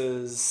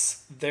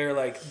 6s, they're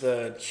like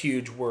the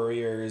huge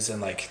worriers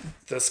and like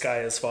the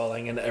sky is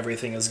falling and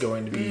everything is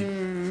going to be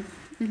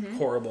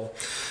horrible.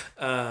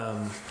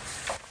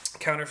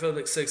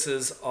 Counterphobic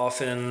 6s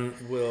often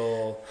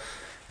will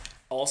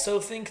also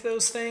think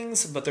those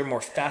things, but they're more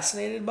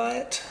fascinated by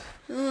it.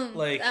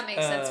 Like that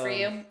makes sense for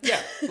you.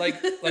 Yeah,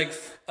 like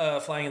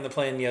flying in the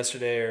plane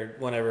yesterday or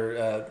whenever,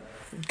 a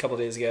couple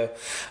days ago,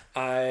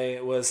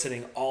 I was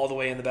sitting all the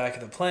way in the back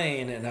of the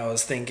plane and I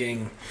was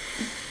thinking,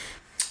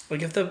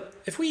 like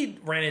if we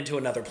ran into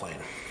another plane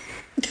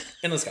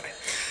in the sky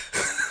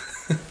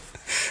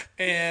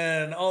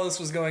and all this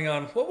was going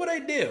on, what would I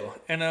do?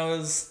 And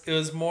it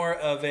was more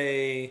of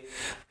a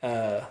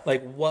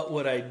like what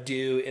would I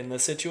do in the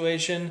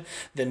situation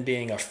than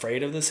being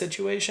afraid of the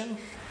situation.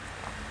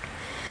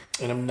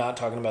 And I'm not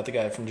talking about the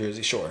guy from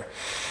Jersey Shore.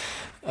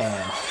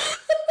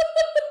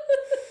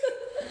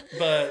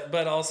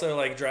 but also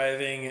like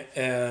driving,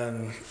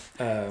 and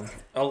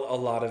a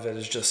lot of it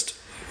is just,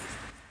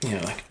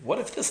 like, what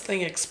if this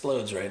thing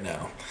explodes right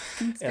now?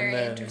 It's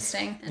very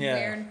interesting and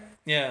weird.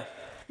 Yeah.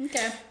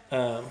 Okay.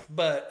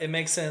 But it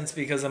makes sense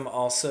because I'm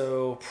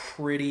also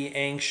pretty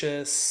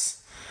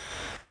anxious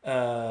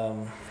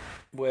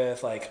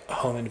with like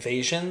home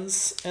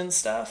invasions and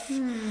stuff.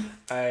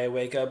 I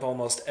wake up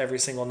almost every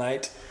single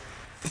night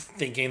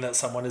thinking that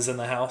someone is in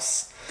the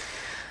house.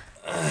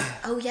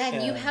 Oh yeah,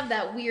 and you have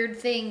that weird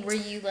thing where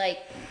you like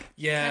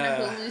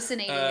kind of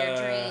hallucinate in your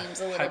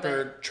dreams a little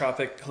bit.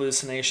 Hypertropic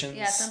hallucinations.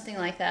 Yeah, something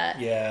like that.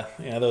 Yeah,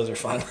 those are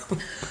fun.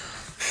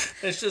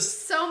 It's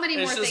just so many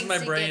more things. It's just my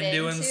to brain get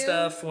doing into.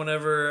 stuff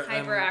whenever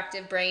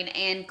Hyperactive brain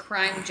and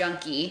crime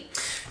junkie.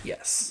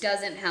 Yes.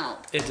 Doesn't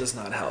help. It does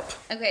not help.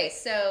 Okay,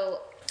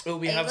 so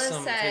we have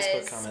some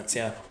Facebook comments,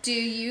 yeah. Do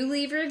you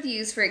leave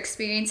reviews for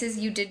experiences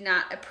you did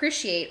not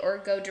appreciate or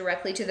go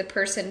directly to the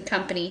person,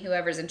 company,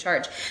 whoever's in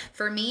charge?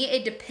 For me,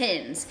 it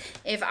depends.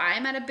 If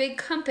I'm at a big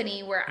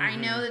company where I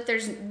know that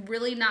there's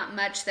really not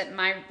much that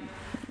my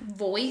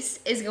voice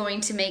is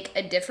going to make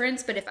a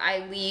difference, but if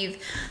I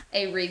leave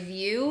a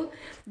review,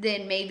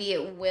 then maybe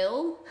it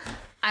will.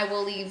 I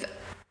will leave...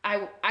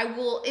 I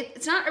will...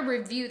 It's not a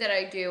review that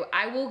I do.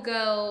 I will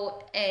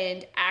go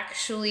and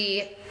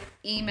actually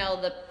email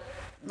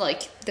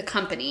the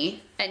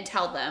company and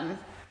tell them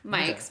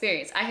my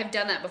experience. I have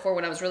done that before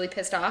when I was really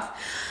pissed off.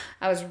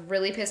 I was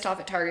really pissed off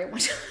at Target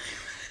one time.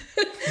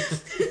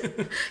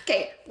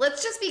 Okay,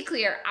 let's just be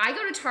clear. I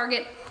go to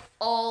Target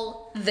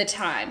all the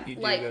time. You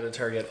do go to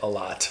Target a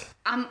lot.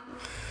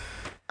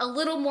 A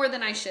little more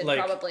than I should,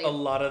 probably. A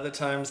lot of the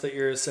times that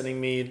you're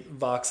sending me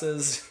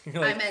boxes,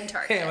 you're like, I'm in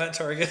Target. Hey, I'm at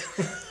Target.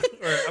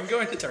 Or I'm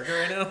going to Target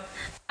right now.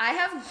 I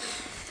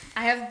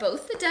have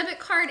both the debit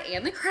card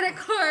and the credit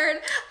card.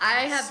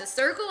 I have the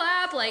Circle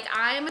app. Like,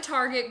 I am a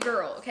Target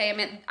girl, okay?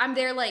 I'm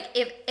there, like,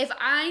 if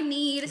I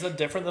need... Is that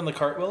different than the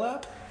Cartwheel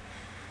app?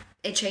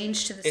 It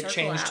changed to the Circle app. It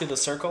changed to the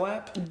Circle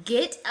app?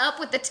 Get up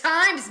with the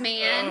times,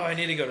 man. Oh, I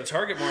need to go to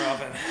Target more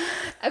often.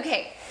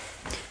 Okay,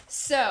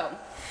 so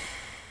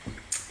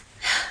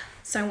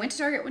I went to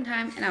Target one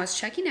time and I was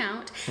checking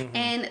out,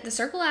 and the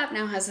Circle app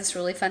now has this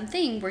really fun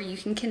thing where you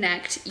can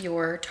connect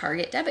your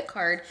Target debit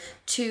card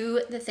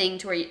to the thing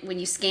to where when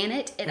you scan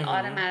it, it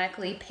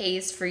automatically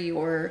pays for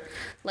your,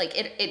 like,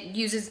 it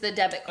uses the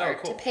debit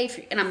card to pay for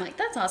you. And I'm like,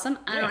 that's awesome.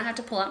 I don't have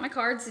to pull out my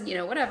cards and,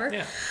 whatever.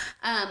 Yeah.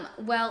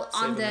 Well,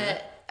 on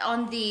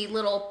the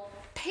little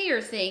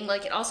payer thing,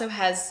 like, it also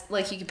has,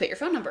 like, you can put your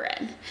phone number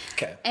in.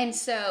 Okay. And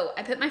so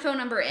I put my phone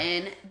number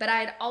in, but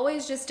I'd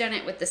always just done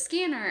it with the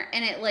scanner,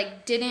 and it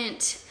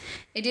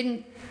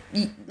didn't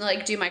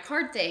like do my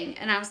card thing.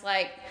 And I was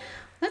like,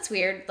 that's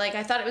weird. Like,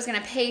 I thought it was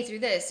going to pay through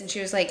this. And she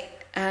was like,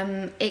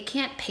 it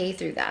can't pay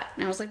through that.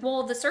 And I was like,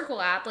 well, the Circle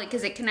app, like,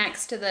 cause it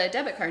connects to the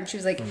debit card. And she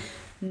was like,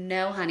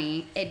 no,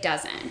 honey, it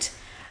doesn't.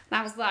 And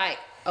I was like,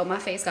 oh, my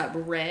face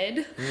got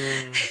red.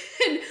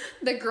 And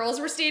the girls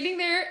were standing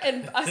there,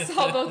 and I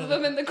saw both of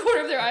them in the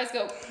corner of their eyes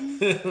go,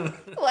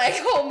 like,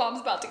 oh,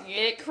 mom's about to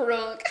get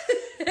crunk.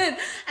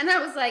 And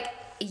I was like,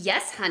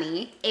 yes,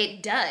 honey,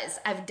 it does.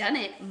 I've done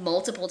it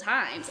multiple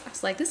times. I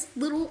was like, this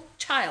little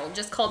child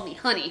just called me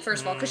honey,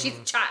 first of all, because she's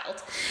a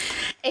child.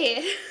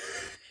 And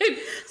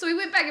so we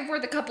went back and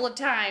forth a couple of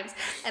times,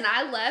 and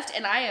I left,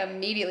 and I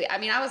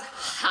was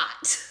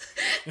hot.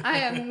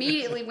 I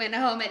immediately went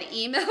home and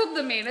emailed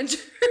the manager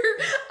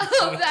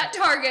of that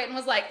Target and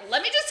was like,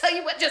 let me just tell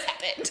you what just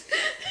happened.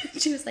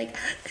 She was like,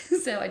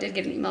 so I did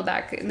get an email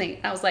back, and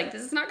I was like,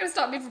 this is not going to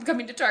stop me from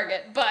coming to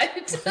Target,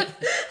 but...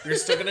 You're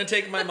still going to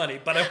take my money,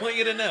 but I want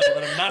you to know that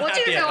I'm not happy about it. I want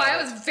you to know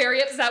I was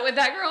very upset with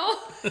that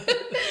girl.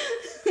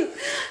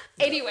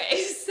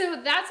 Anyway, so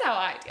that's how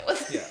I deal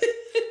with it. Yeah.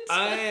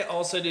 I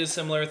also do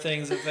similar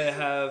things if I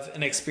have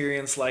an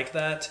experience like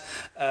that,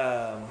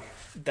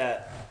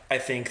 that I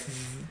think...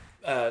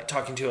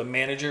 talking to a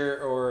manager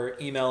or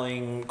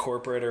emailing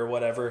corporate or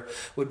whatever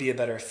would be a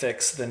better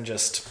fix than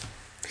just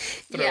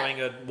throwing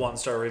a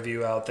 1-star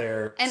review out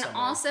there. And somewhere.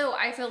 Also,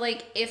 I feel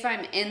like if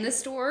I'm in the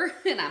store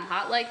and I'm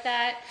hot like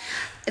that,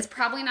 it's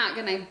probably not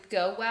going to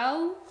go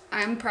well.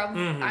 I'm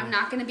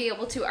not going to be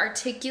able to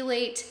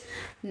articulate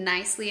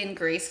nicely and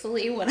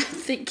gracefully what I'm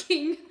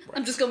thinking. Right.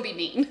 I'm just going to be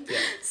mean. Yeah.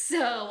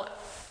 So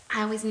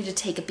I always need to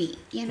take a beat,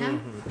 You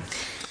know?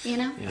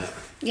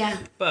 Yeah.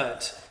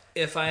 But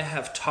if I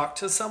have talked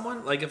to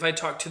someone, like if I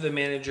talk to the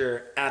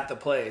manager at the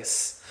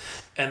place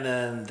and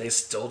then they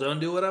still don't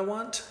do what I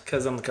want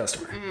because I'm the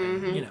customer,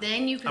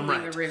 then you can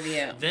leave a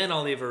review. Then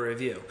I'll leave a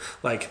review.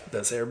 Like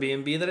this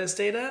Airbnb that I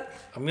stayed at,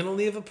 I'm going to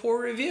leave a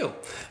poor review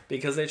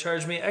because they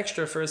charged me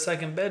extra for a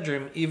second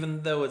bedroom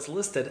even though it's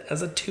listed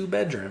as a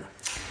 2-bedroom.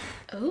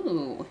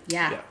 Oh,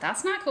 yeah.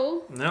 That's not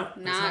cool. No,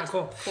 that's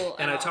not cool.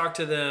 And I talked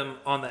to them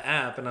on the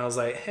app and I was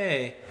like,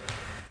 hey...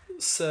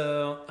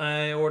 So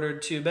I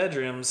ordered 2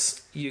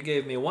 bedrooms. You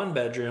gave me 1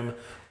 bedroom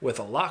with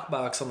a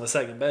lockbox on the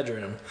second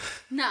bedroom.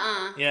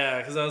 Nuh-uh. Yeah,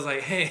 because I was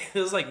like, hey, it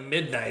was like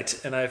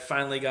midnight, and I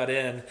finally got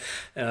in,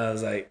 and I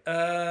was like,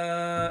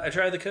 I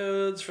tried the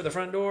codes for the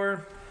front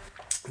door.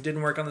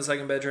 Didn't work on the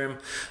second bedroom.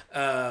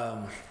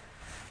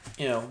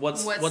 You know,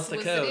 what's the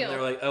code? And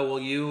they're like, oh, well,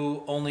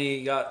 you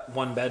only got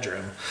one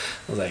bedroom.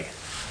 I was like,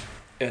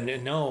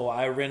 and no,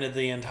 I rented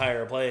the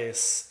entire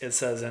place. It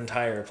says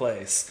entire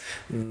place.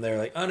 And they're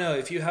like, oh no,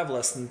 if you have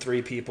less than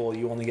 3 people,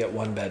 you only get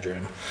one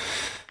bedroom.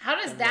 How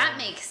does that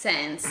make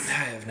sense?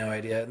 I have no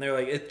idea. And they're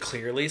like, it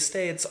clearly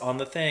states on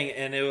the thing.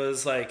 And it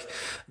was like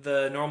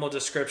the normal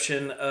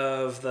description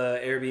of the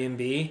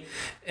Airbnb.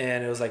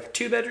 And it was like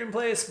 2-bedroom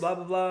place, blah,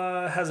 blah,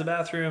 blah, has a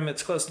bathroom.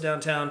 It's close to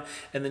downtown.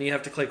 And then you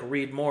have to click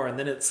read more. And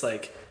then it's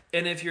like,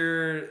 and if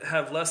you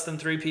have less than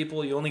 3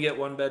 people, you only get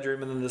 1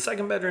 bedroom. And then the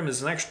second bedroom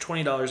is an extra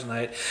 $20 a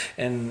night.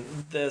 And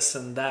this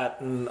and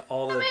that and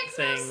all the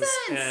things. No sense.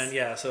 And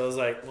yeah, so I was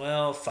like,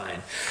 well,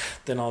 fine.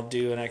 Then I'll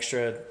do an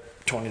extra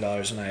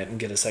 $20 a night and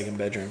get a second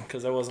bedroom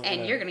because I wasn't.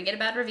 And you're gonna get a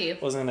bad review.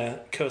 Wasn't gonna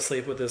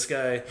co-sleep with this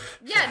guy.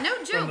 Yeah,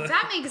 no joke.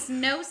 That makes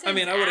no sense. I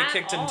mean, I would have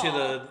kicked him all.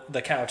 to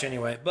the couch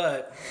anyway.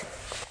 But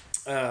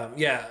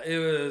yeah, it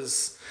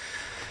was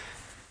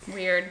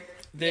weird.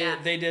 They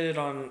did it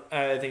on.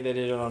 I think they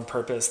did it on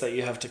purpose that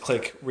you have to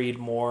click read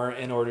more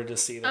in order to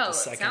see that the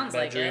second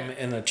bedroom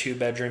in a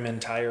 2-bedroom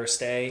entire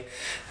stay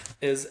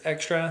is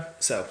extra.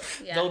 So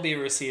they'll be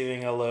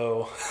receiving a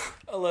low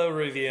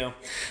review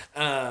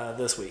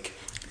this week.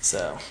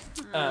 So,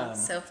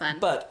 so fun.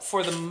 But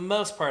for the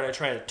most part, I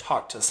try to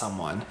talk to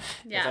someone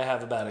if I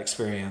have a bad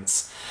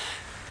experience,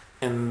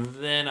 and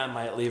then I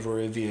might leave a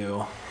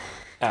review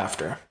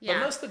after. Yeah. But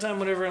most of the time,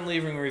 whenever I'm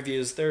leaving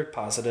reviews, they're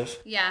positive.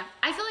 Yeah,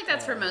 I feel like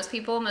that's for most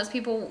people. Most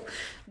people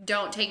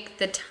don't take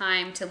the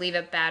time to leave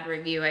a bad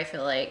review, I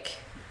feel like.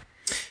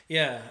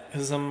 Yeah,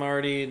 because I'm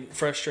already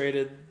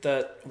frustrated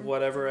that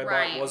whatever I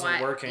bought wasn't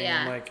working.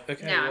 Yeah. I'm like,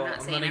 okay, well,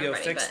 I'm going to go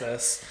fix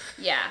this.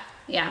 Yeah.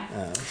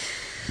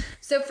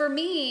 So for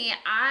me,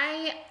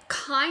 I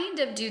kind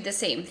of do the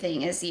same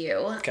thing as you.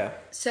 Okay.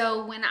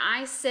 So when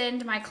I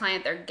send my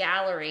client their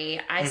gallery,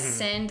 I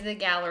send the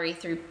gallery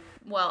through,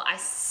 I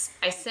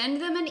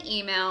send them an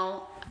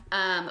email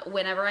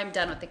whenever I'm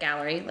done with the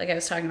gallery, like I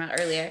was talking about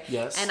earlier.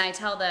 Yes. And I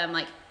tell them,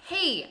 like,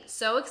 hey,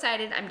 so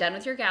excited, I'm done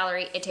with your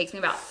gallery. It takes me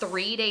about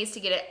 3 days to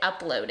get it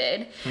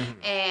uploaded.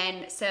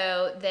 And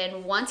so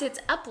then once it's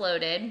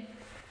uploaded,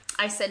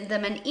 I send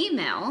them an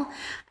email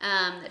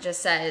that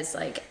just says,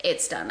 like,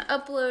 it's done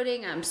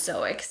uploading. I'm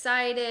so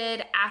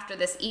excited. After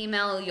this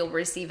email, you'll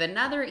receive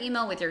another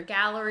email with your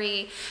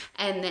gallery.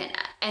 And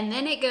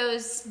then it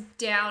goes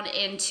down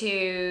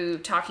into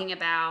talking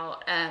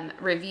about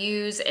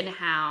reviews and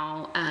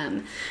how,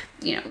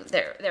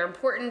 they're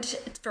important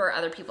for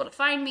other people to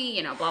find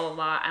me, blah, blah,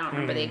 blah. I don't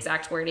remember the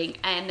exact wording.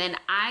 And then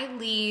I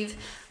leave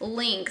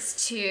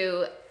links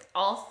to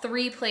all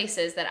 3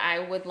 places that I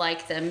would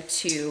like them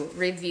to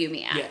review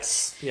me at.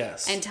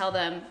 Yes. And tell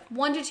them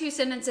 1 to 2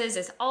 sentences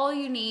is all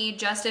you need,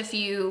 just a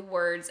few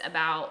words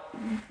about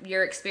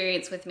your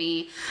experience with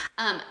me.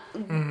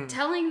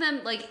 Telling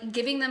them, like,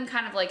 giving them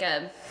kind of like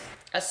a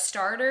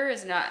starter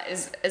is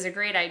a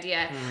great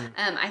idea.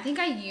 I think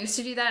I used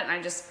to do that and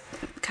I just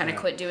kind of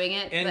quit doing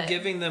it. And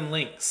giving them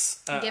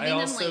links. I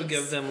also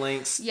give them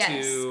links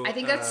to... I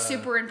think that's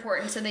super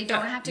important so they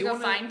don't have to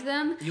find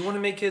them. You want to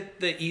make it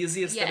the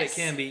easiest that it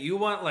can be. You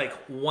want like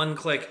 1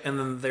 click and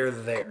then they're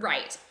there.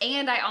 Right.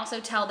 And I also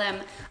tell them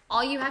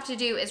all you have to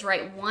do is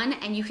write 1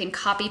 and you can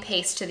copy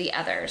paste to the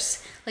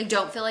others. Like,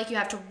 don't feel like you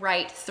have to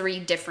write 3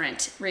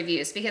 different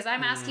reviews because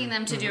I'm asking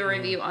them to do a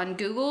review on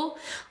Google,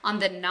 on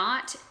the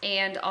Knot,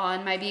 and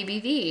on my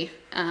BBV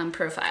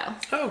profile.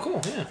 Oh,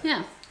 cool.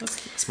 Yeah.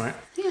 That's smart.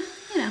 Yeah.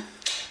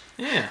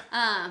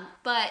 Yeah.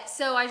 But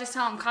so I just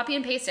tell them copy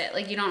and paste it.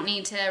 Like, you don't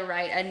need to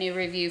write a new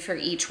review for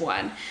each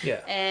one.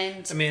 Yeah.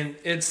 And I mean,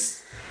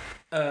 it's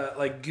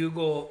like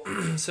Google.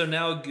 So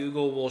now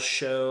Google will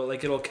show,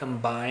 like, it'll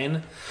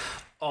combine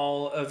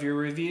all of your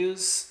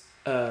reviews.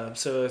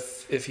 So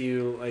if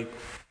you like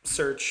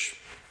search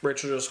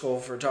Rachel Driscoll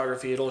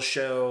photography, it'll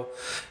show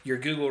your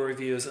Google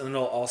reviews, and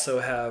it'll also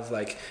have,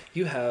 like,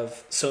 you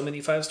have so many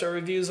 5-star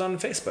reviews on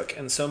Facebook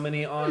and so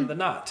many on the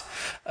Knot.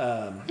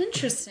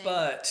 Interesting.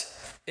 But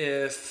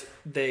if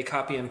they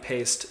copy and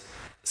paste,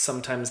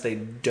 sometimes they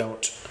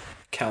don't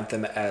count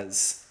them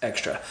as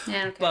extra.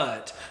 Yeah, okay.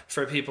 But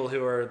for people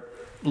who are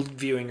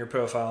viewing your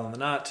profile on the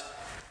Knot,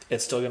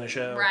 it's still going to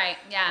show. Right,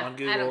 yeah. On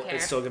Google, I don't care.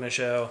 It's still going to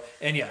show.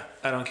 And yeah,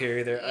 I don't care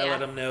either. Yeah. I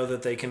let them know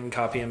that they can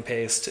copy and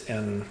paste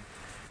and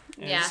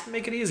just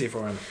make it easy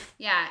for them.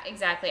 Yeah,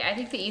 exactly. I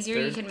think the easier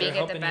you can make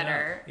it, the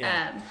better.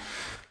 Yeah.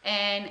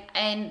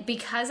 And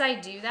because I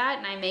do that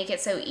and I make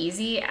it so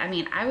easy, I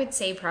mean, I would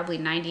say probably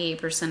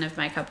 98% of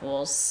my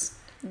couples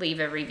leave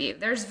a review.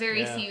 There's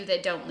very few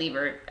that don't leave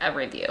a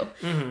review.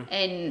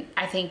 And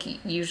I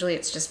think usually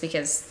it's just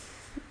because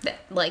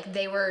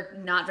they were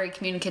not very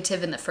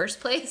communicative in the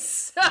first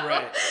place. So,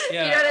 right.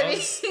 Yeah. You know what I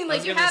mean?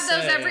 Like, you have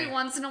those every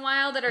once in a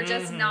while that are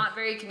just not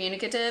very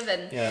communicative,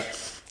 and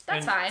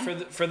that's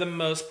fine. For the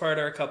most part,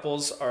 our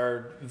couples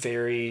are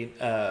very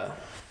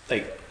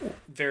like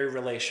very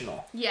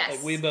relational. Yes.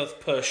 Like we both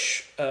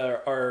push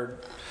our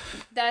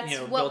That's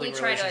what we building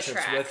try to relationships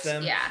attract. with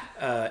them.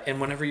 Yeah.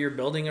 And whenever you're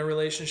building a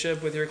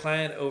relationship with your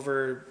client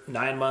over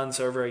 9 months,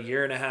 over a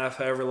year and a half,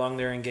 however long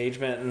their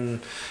engagement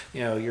and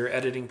your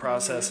editing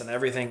process and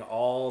everything,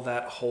 all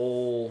that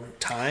whole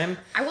time.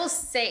 I will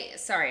say,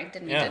 sorry,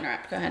 didn't mean to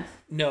interrupt. Go ahead.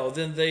 No,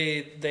 then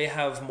they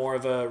have more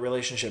of a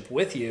relationship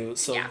with you,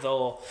 so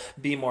they'll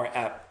be more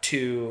apt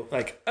to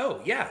like,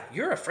 oh yeah,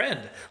 you're a friend.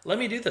 Let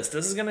me do this.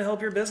 This is going to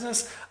help your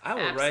business. I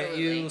will write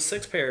you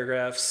 6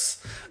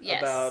 paragraphs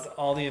about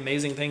all the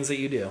amazing things that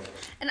you do.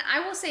 And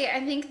I will say, I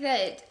think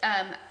that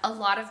a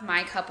lot of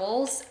my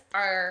couples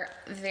are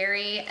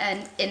very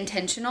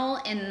intentional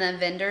in the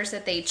vendors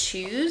that they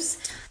choose.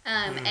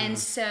 And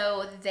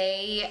so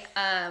they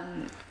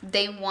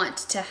want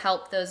to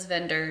help those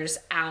vendors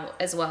out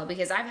as well,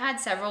 because I've had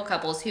several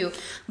couples who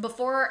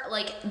before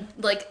like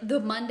the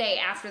Monday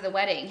after the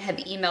wedding have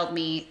emailed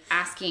me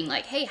asking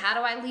like, hey, how do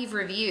I leave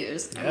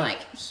reviews? I'm like,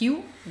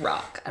 you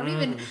rock. I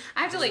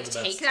have to like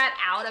take that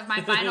out of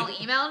my final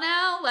email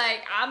now.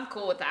 Like, I'm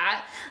cool with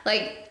that.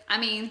 Like, I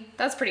mean,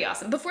 that's pretty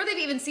awesome. Before they've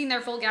even seen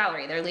their full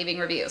gallery, they're leaving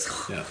reviews.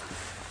 Yeah.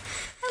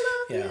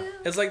 I love you.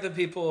 It's like the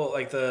people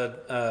like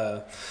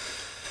the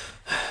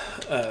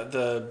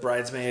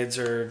bridesmaids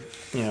or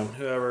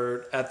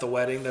whoever at the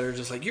wedding that are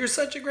just like, you're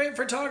such a great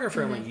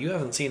photographer. I'm like, you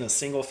haven't seen a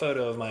single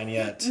photo of mine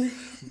yet,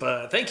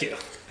 but thank you.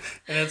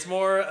 And it's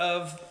more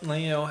of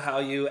how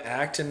you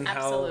act and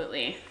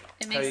Absolutely.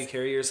 how you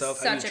carry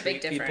yourself, how you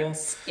treat people,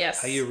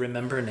 yes, how you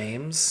remember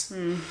names.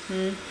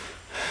 Yeah.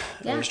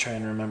 I always try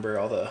and remember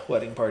all the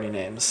wedding party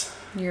names.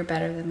 You're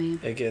better than me.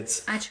 It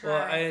gets. I try.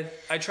 Well,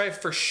 I try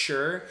for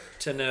sure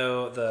to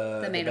know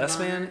the best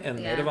man and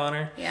the maid of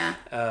honor. Yeah.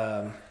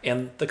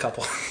 And the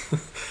couple.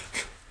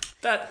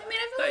 that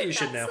you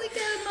should know. Like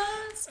a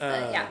must,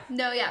 but yeah.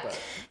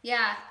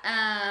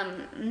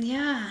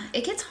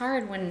 It gets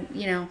hard when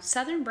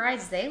Southern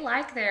brides, they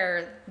like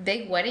their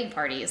big wedding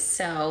parties.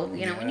 So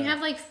when you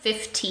have like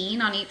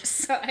 15 on each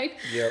side,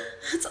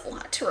 that's a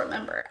lot to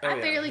remember. I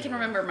barely can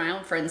remember my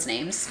own friends'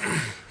 names.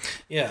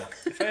 Yeah,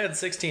 if I had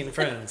 16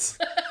 friends,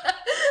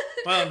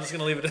 well, I'm just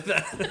gonna leave it at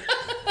that.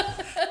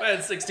 If I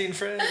had 16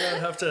 friends, I'd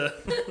have to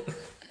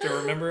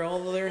remember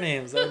all of their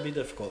names. That would be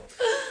difficult.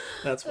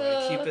 That's why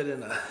I keep it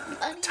in a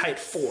tight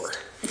 4.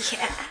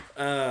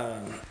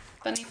 Yeah.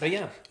 But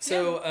yeah,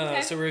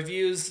 so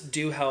reviews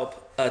do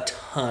help a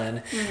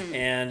ton,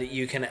 and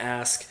you can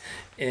ask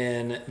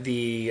in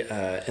the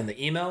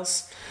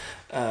emails.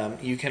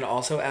 You can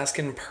also ask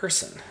in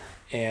person.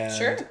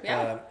 And,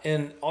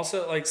 and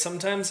also like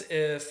sometimes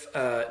if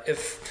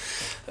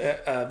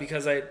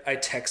because I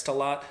text a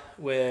lot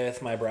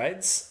with my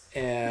brides,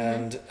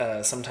 and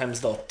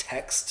sometimes they'll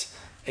text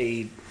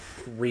a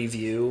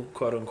review,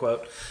 quote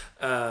unquote,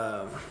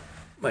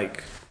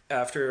 like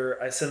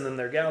after I send them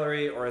their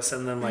gallery, or I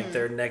send them like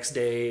their next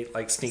day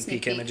like sneak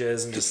peek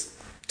images, and just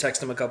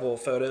text them a couple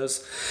of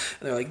photos,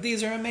 and they're like,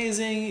 these are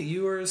amazing,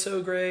 you were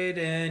so great,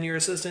 and your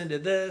assistant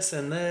did this,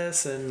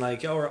 and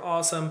like y'all were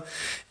awesome.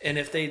 And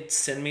if they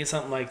send me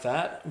something like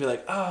that, I'd be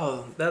like,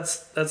 oh,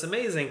 that's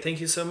amazing, thank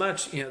you so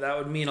much. That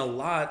would mean a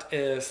lot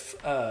if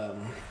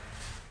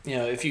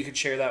if you could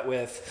share that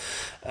with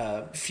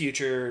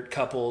future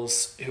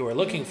couples who are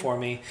looking for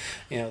me,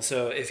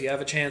 so if you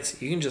have a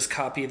chance, you can just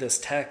copy this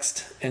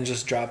text and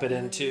just drop it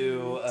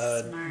into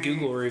a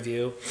Google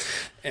review.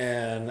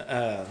 And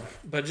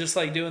but just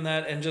like doing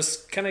that and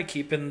just kind of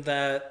keeping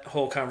that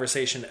whole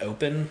conversation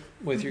open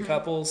with your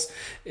couples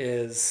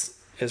is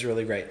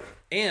really great.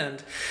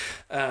 And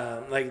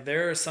like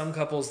there are some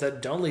couples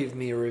that don't leave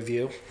me a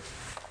review.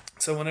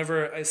 So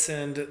whenever I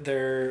send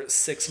their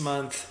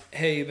 6-month,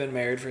 hey, you've been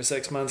married for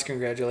 6 months,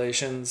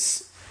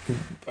 congratulations.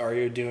 Are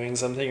you doing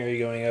something? Are you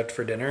going out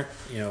for dinner?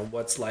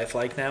 What's life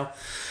like now?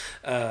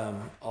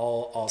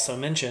 I'll also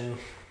mention.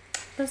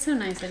 That's so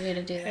nice of you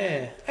to do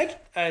that.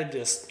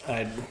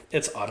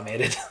 It's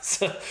automated.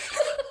 So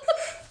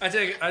I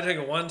take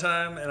it one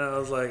time, and I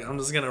was like, I'm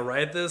just gonna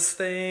write this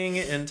thing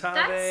in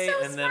Tave,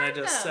 and then I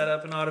just set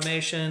up an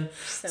automation.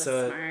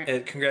 So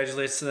it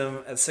congratulates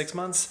them at 6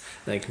 months,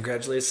 and it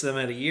congratulates them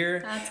at a year.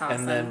 That's awesome.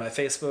 And then my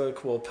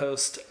Facebook will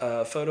post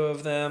a photo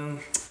of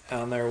them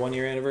on their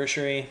 1-year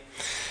anniversary.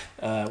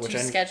 Did you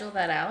schedule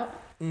that out?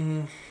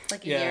 Mm-hmm.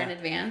 Like a year in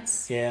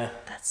advance? Yeah.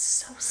 That's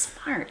so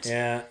smart.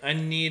 Yeah, I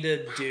need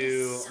to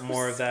do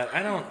more of that.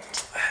 I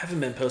haven't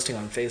been posting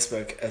on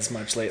Facebook as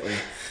much lately.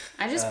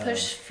 I just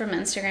push from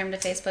Instagram to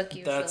Facebook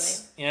usually.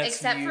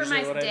 Except for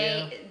my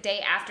day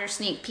after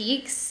sneak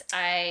peeks,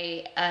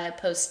 I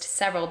post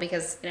several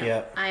because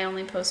I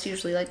only post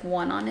usually like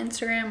one on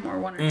Instagram or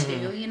one or two,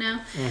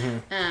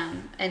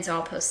 and so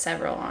I'll post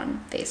several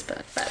on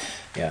Facebook. But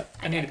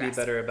I need to be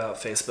better about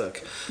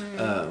Facebook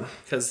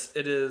because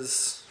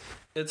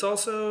it's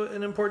also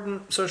an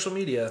important social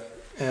media.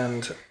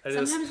 And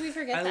sometimes we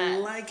forget that. I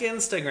like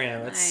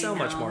Instagram. It's so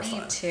much more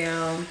fun. Me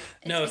too.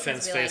 No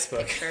offense,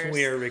 Facebook.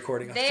 We are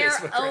recording on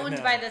Facebook. They're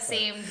owned by the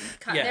same.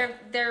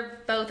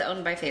 They're both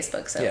owned by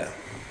Facebook, so it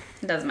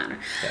doesn't matter.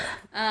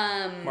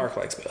 Yeah. Mark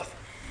likes both.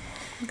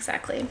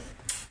 Exactly.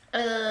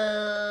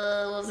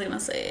 What was I gonna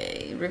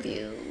say?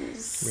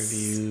 Reviews.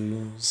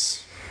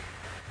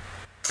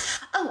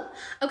 Oh,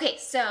 okay.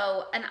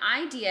 So an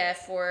idea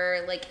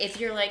for like, if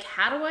you're like,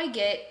 how do I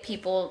get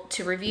people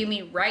to review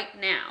me right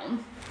now?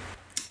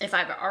 If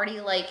I've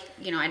already like,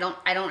 you know,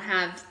 I don't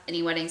have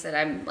any weddings that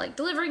I'm like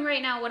delivering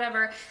right now,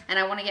 whatever, and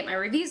I want to get my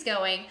reviews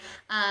going.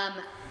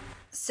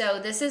 So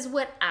this is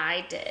what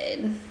I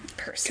did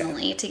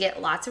personally to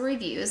get lots of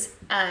reviews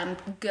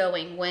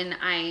going when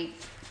I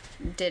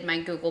did my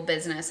Google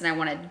business and I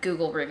wanted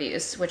Google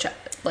reviews, which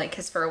like,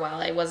 cause for a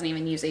while I wasn't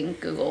even using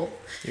Google.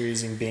 You're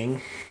using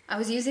Bing? I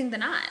was using the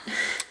Knot.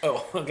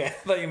 Oh, okay. I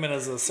thought you meant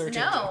as a search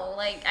engine. No,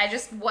 like I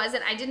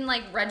didn't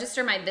like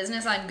register my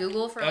business on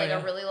Google for like a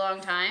really long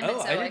time. Oh,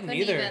 and so I didn't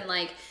either. Even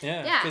like,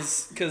 yeah.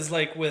 Cause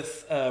like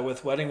with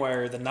Wedding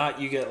Wire, the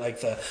Knot, you get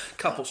like the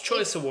Couples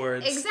Choice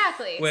Awards.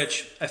 Exactly.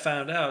 Which I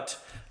found out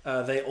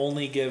they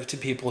only give to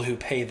people who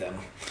pay them.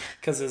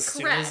 Because as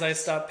soon as I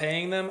stopped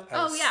paying them,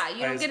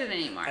 you don't get it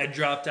anymore. I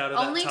dropped out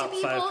of that top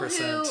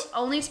 5%.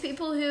 Only to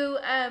people who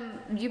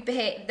you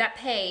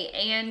pay,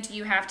 and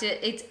you have to.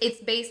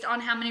 It's based on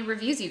how many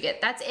reviews you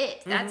get. That's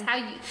it. That's how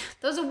you.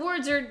 Those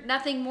awards are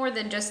nothing more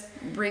than just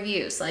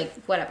reviews, like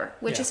whatever,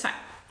 which is fine.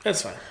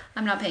 That's fine.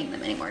 I'm not paying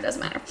them anymore. It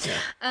doesn't matter.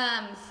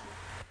 Yeah.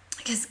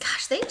 Because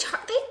gosh, they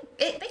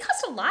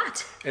cost a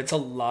lot. It's a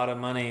lot of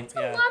money. It's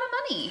a lot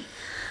of money.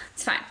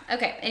 It's fine.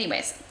 Okay.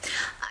 Anyways,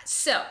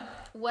 so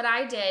what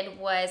I did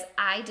was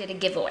I did a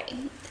giveaway.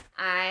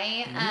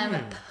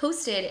 I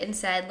posted and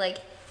said like,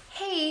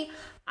 hey,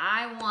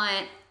 I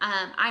want,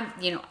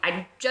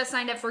 I just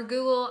signed up for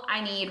Google.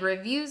 I need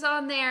reviews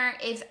on there.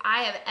 If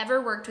I have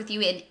ever worked with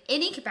you in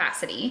any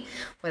capacity,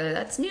 whether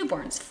that's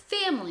newborns,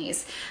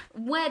 families,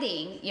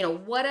 wedding,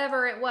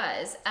 whatever it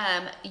was,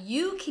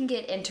 you can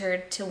get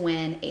entered to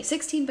win a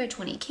 16 by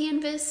 20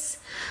 canvas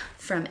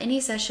from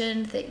any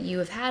session that you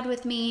have had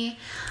with me.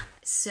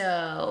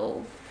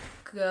 So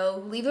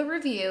go leave a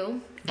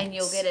review and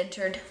you'll get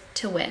entered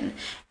to win.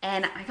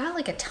 And I got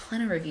like a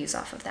ton of reviews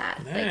off of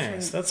that.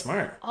 Nice. That's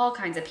smart. All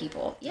kinds of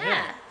people.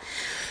 Yeah.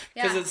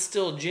 Because it's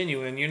still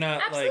genuine. You're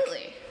not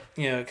Absolutely.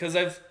 Because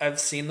I've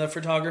seen the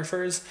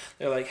photographers.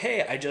 They're like,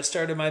 hey, I just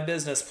started my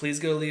business. Please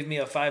go leave me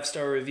a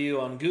 5-star review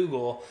on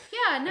Google.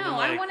 Yeah, no,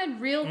 I wanted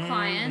real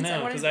clients.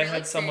 No, because I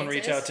had someone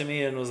reach out to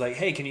me and was like,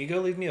 hey, can you go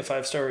leave me a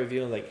 5-star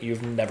review? Like,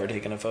 you've never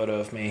taken a photo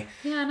of me.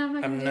 Yeah, and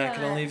I'm not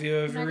going to leave you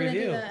a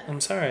review.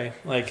 I'm sorry.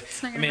 Like,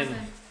 happen.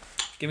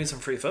 Give me some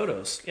free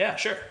photos. Yeah,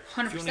 sure.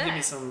 100%. If you want to give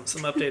me some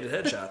updated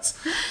headshots,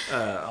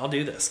 I'll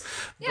do this.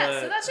 Yeah,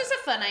 so that's just a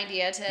fun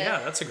idea to. Yeah,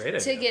 that's a great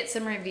idea. To get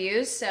some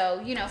reviews.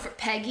 So, for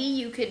Peggy,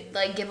 you could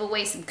like give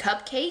away some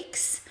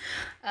cupcakes.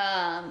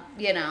 I'll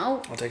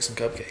take some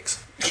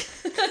cupcakes.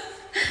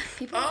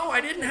 I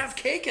didn't have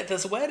cake at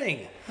this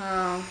wedding.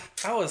 Oh.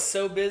 I was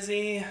so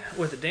busy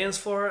with the dance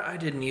floor, I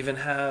didn't even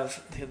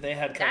have. They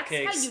had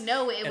cupcakes. That's how you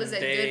know it was a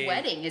good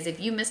wedding, is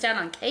if you missed out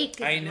on cake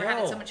because you were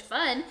having so much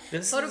fun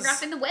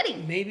photographing the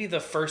wedding. Maybe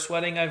the first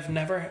wedding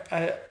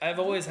I've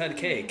always had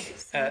cake.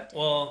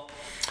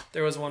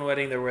 There was one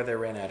wedding there where they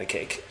ran out of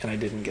cake and I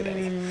didn't get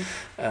any.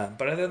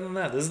 But other than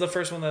that, this is the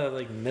first one that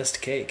I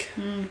missed cake.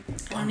 I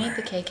don't need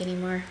the cake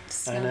anymore.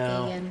 It's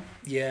not vegan.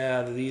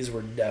 Yeah, these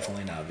were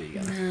definitely not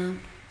vegan. No.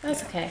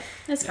 That's okay.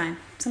 That's fine.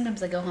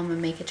 Sometimes I go home and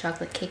make a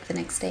chocolate cake the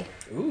next day.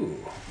 Ooh.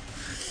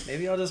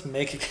 Maybe I'll just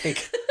make a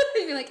cake.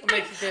 You're like, I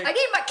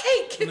gave my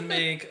cake. I'm going to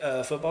make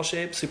a football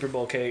shaped Super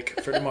Bowl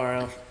cake for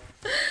tomorrow.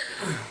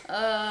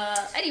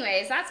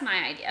 Anyways, that's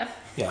my idea.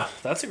 Yeah,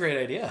 that's a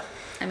great idea.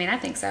 I mean, I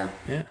think so.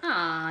 Yeah.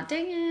 Aw,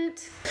 dang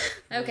it.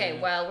 Okay,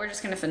 well, we're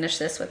just going to finish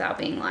this without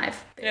being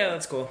live. Yeah,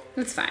 that's cool.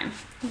 It's fine.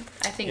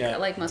 I think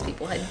like most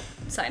people had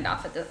signed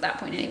off at that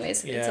point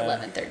anyways. Yeah.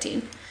 It's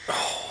 11:13.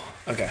 Oh.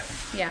 Okay.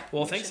 Yeah.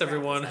 Well, thanks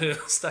everyone who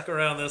stuck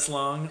around this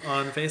long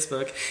on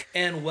Facebook,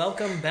 and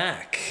welcome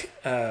back.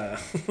 Yeah,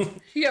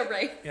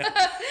 right.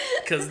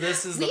 Because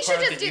this is the part that you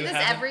We should just do this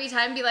every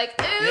time. Be like,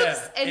 oops,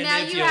 yeah. and now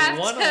if you have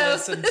want to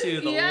listen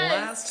to the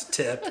last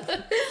tip,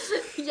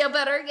 you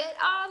better get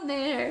on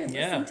there.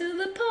 Listen to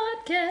the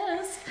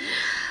podcast.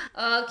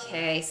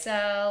 Okay,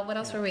 so what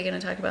else were we going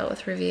to talk about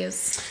with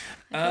reviews?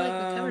 I feel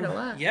like we covered a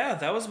lot. Yeah,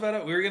 that was about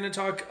it. We were going to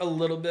talk a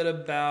little bit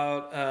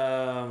about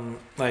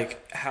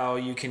how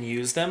you can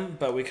use them,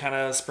 but we kind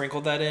of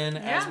sprinkled that in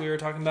as we were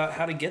talking about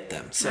how to get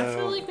them. So I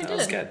feel like we did.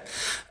 Was good.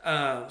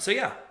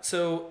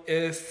 So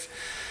if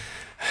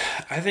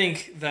I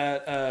think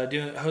that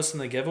hosting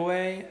the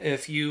giveaway,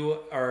 if you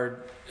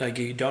are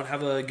you don't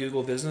have a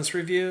Google business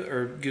review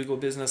or Google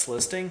business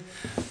listing,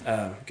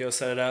 go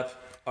set it up.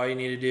 All you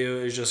need to do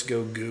is just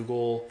go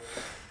Google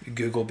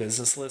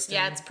business listing.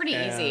 Yeah, it's pretty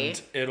easy.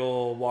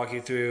 It'll walk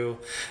you through.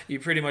 You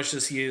pretty much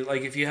just use,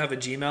 if you have a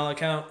Gmail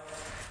account,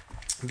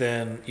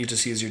 then you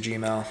just use your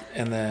Gmail,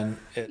 and then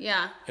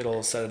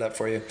it'll set it up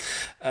for you.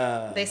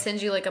 They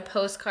send you like a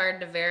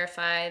postcard to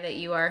verify that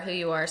you are who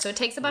you are. So it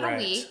takes about a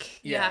week.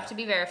 You have to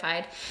be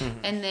verified.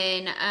 And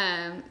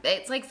then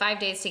it's like 5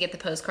 days to get the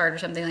postcard or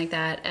something like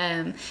that.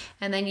 And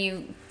then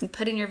you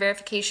put in your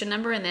verification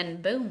number, and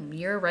then boom,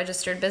 you're a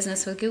registered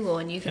business with Google,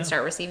 and you can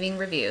start receiving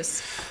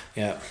reviews.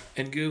 Yeah.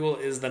 And Google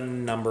is the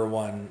number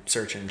one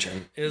search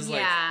engine. It is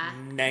like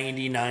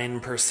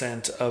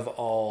 99% of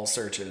all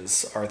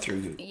searches are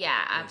through Google.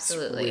 Yeah,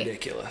 absolutely. It's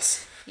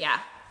ridiculous. Yeah.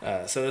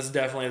 So this is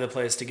definitely the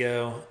place to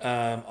go.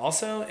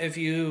 Also, if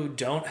you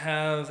don't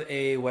have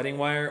a Wedding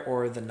Wire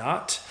or the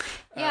Knot,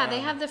 they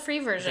have the free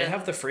version. They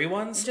have the free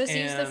ones. Just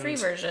use the free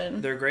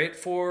version. They're great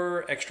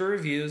for extra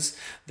reviews.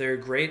 They're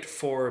great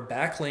for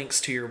backlinks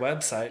to your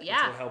website, which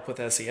will help with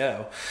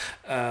SEO.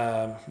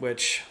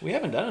 Which we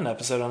haven't done an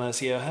episode on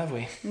SEO, have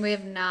we? We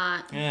have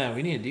not. Yeah,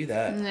 we need to do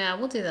that. Yeah,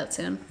 we'll do that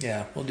soon.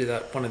 Yeah, we'll do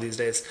that one of these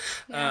days.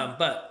 Yeah.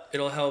 But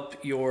it'll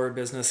help your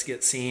business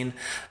get seen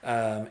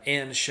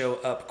and show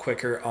up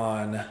quicker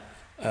on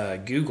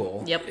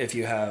Google if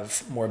you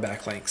have more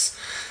backlinks.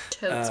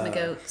 Totes my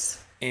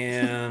goats.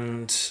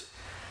 And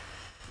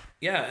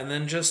and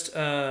then just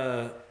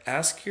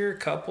ask your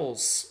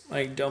couples.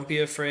 Like, don't be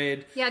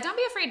afraid. Yeah, don't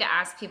be afraid to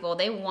ask people.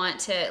 They want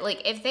to,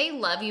 like, if they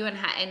love you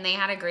and they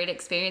had a great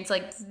experience,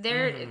 like,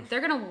 they're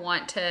gonna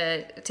want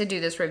to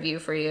do this review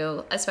for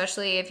you,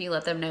 especially if you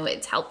let them know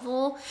it's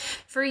helpful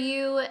for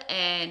you.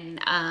 And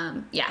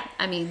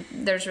I mean,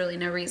 there's really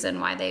no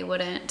reason why they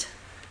wouldn't.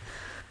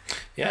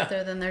 Yeah.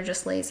 Other than they're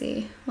just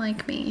lazy,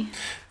 like me.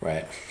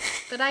 Right.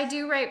 But I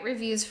do write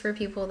reviews for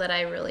people that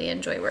I really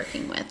enjoy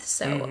working with.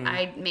 So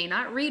I may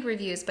not read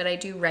reviews, but I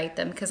do write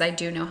them because I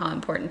do know how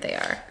important they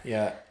are.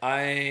 Yeah.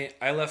 I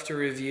left a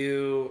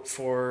review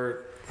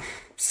for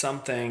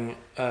something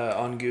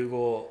on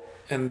Google,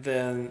 and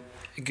then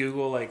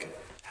Google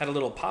had a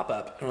little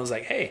pop-up and was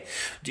like, hey,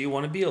 do you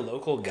want to be a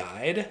local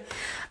guide?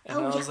 And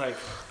I was like,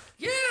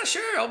 yeah,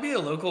 sure, I'll be a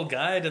local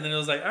guide. And then it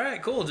was like, all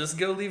right, cool, just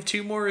go leave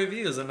 2 more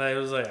reviews. And I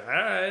was like, all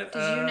right.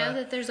 Did you know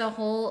that there's a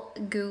whole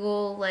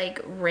Google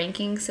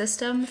ranking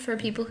system for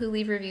people who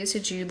leave reviews?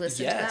 Did you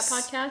listen to that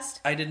podcast?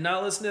 I did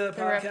not listen to that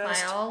podcast. The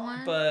Reply All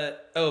one?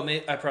 But,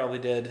 I probably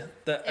did.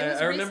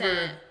 I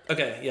remember.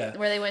 Okay, yeah.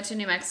 Where they went to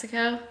New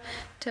Mexico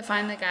to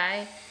find the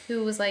guy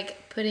who was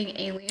putting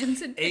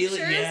aliens in pictures.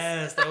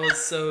 Yes, that was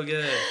so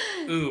good.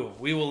 Ooh,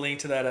 we will link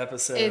to that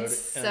episode. It's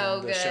so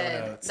in the good.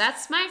 Show notes.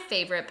 That's my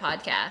favorite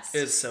podcast.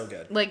 It's so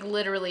good.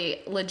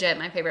 Literally, legit,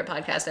 my favorite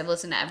podcast. I've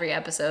listened to every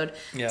episode.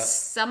 Yeah.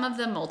 Some of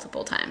them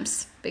multiple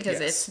times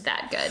because it's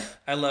that good.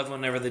 I love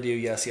whenever they do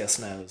yes, yes,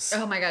 no's.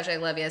 Oh my gosh, I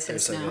love yes,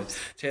 yes, no.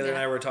 Taylor and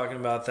I were talking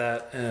about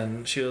that,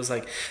 and she was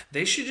like,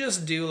 they should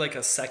just do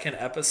a second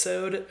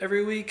episode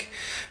every week,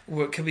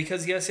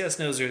 because yes, yes,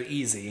 no's are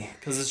easy,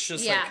 because it's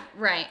just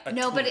right.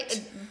 No, but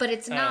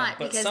it's not,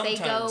 because they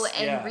go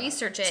and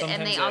research it,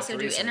 and they also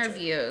do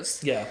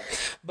interviews. Yeah,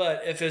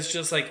 but if it's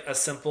just a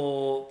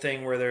simple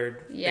thing where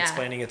they're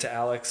explaining it to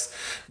Alex,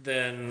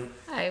 then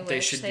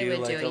they should do a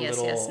yes,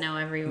 little yes, no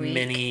every week.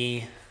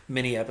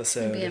 mini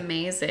episode. It'd be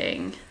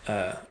amazing.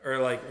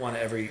 Or one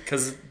every,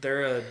 because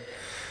they're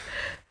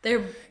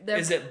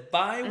is it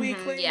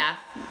bi-weekly? Yeah.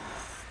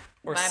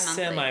 Or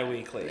bi-monthly.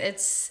 Semi-weekly?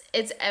 It's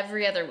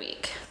every other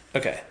week.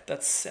 Okay,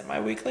 that's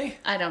semi-weekly?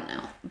 I don't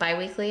know.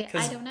 Bi-weekly?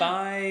 I don't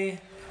know.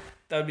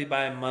 That would be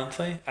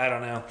bi-monthly? I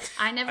don't know.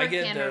 I never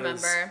can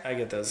remember. I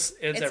get those.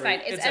 It's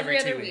fine. It's every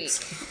other 2 week.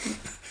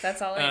 weeks.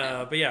 That's all I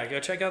know. But yeah, go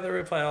check out the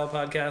Reply All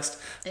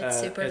podcast. It's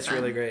super It's fun.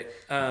 really great.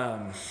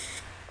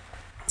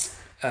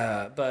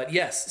 But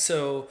yes,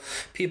 so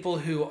people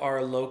who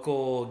are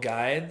local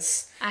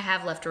guides. I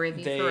have left a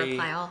review for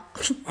Reply All.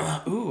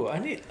 Ooh, I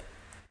need...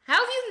 How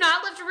have you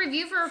not left a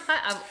review for Reply?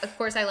 Of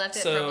course, I left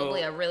it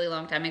probably a really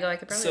long time ago. I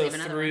could probably leave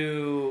another one. So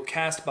through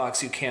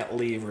CastBox, you can't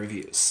leave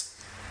reviews.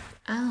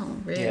 Oh,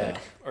 rude. Yeah,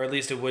 or at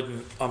least it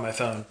wouldn't on my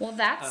phone. Well,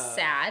 that's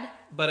sad.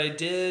 But I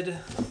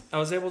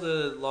was able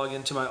to log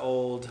into my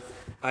old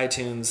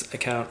iTunes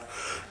account,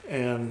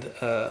 and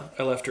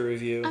I left a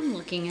review. I'm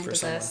looking into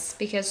this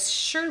because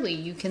surely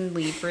you can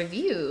leave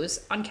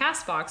reviews on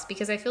CastBox,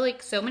 because I feel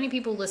like so many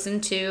people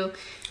listen to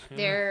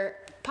their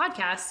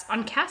podcasts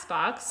on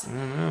CastBox. I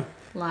don't know.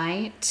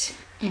 Light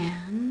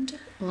and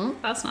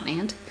that's not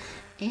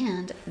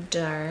and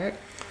dark.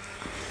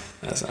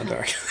 That's not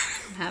dark.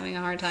 I'm having a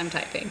hard time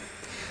typing.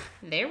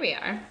 There we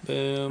are.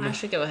 Boom. I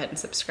should go ahead and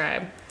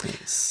subscribe.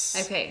 Nice.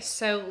 Okay,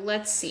 so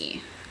let's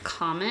see.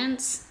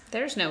 Comments.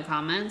 There's no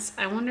comments.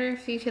 I wonder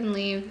if you can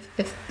leave.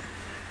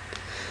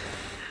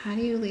 How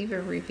do you leave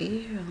a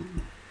review?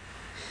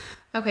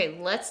 Okay,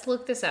 let's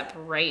look this up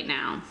right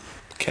now.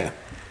 Okay.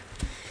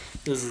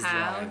 This is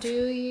How live.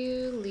 do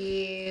you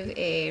leave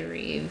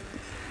a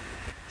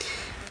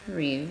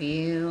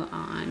review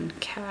on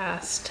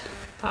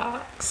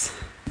CastBox?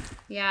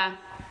 Yeah,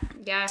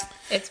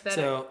 it's better.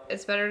 So,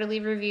 it's better to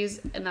leave reviews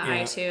in the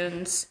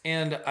iTunes.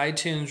 And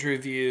iTunes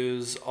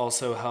reviews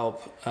also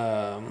help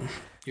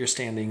your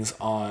standings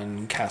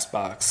on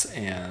Castbox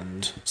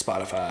and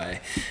Spotify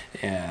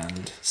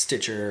and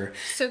Stitcher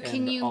So can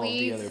and you all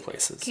leave of the other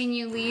places. Can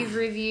you leave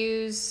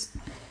reviews?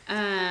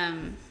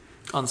 On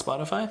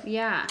Spotify?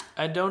 Yeah.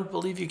 I don't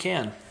believe you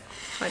can.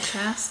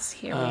 Podcasts.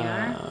 Here we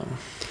are.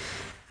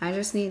 I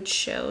just need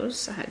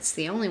shows. It's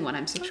the only one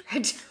I'm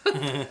subscribed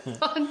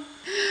to.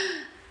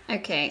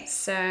 Okay,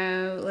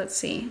 so let's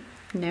see.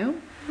 No,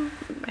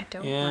 I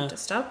don't want to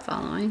stop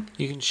following.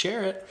 You can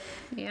share it.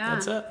 Yeah.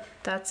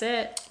 That's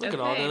it. Look at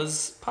all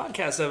those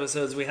podcast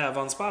episodes we have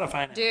on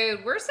Spotify now.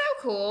 Dude, we're so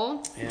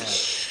cool. Yeah.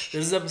 This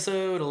is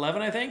episode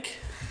 11, I think.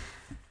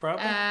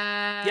 Probably.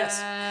 Yes.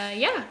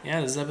 Yeah.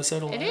 Yeah, this is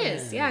episode 11. It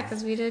is. Yeah,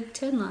 because we did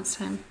 10 last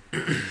time.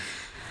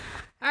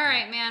 All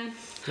right, man.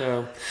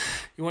 So,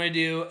 you want to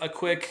do a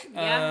quick,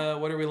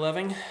 what are we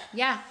loving?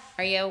 Yeah.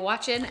 Are you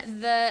watching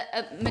The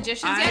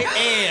Magicians yet? I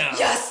am.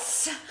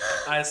 Yes.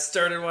 I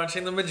started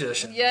watching The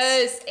Magicians.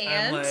 Yes,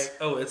 and? I'm like,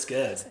 oh, it's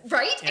good.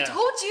 Right? Yeah. I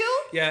told you.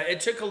 Yeah,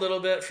 it took a little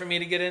bit for me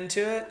to get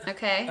into it.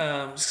 Okay.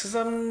 Just because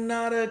I'm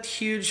not a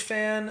huge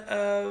fan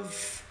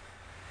of,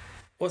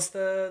 what's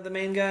the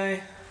main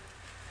guy?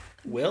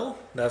 Will?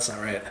 That's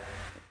not right.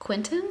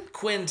 Quentin?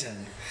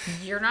 Quentin.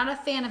 You're not a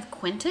fan of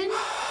Quentin?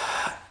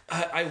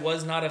 I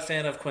was not a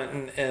fan of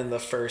Quentin in the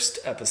first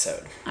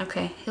episode.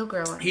 Okay, he'll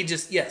grow on.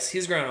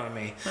 He's grown on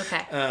me.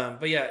 Okay.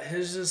 But yeah,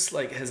 his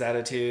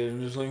attitude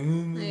and just like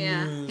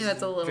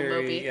that's a little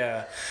mopey.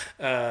 Yeah.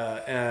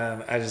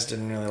 And I just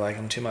didn't really like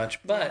him too much,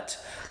 but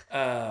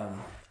I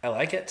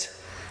like it.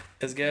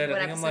 It's good.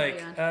 What I think I'm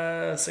episode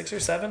are like 6 or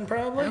 7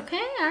 probably. Okay,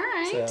 all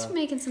right. So.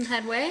 Making some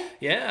headway.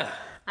 Yeah.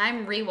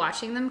 I'm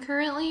rewatching them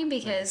currently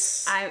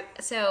because I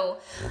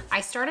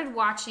started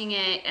watching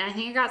it and I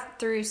think I got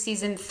through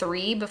season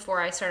 3 before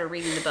I started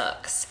reading the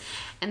books.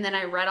 And then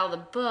I read all the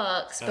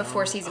books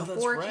before season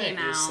 4 came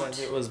out. You said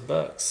it was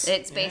books.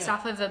 It's based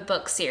off of a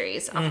book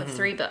series, off of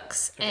 3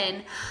 books.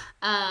 Okay.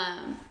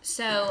 And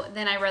so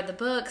then I read the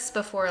books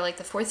before like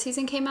the 4th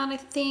season came out, I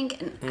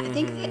think. And I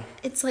think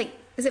it's like,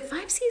 is it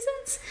 5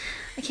 seasons?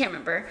 I can't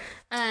remember.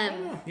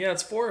 Yeah,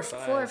 it's 4 or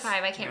 5. 4 or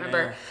 5, I can't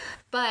remember.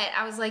 But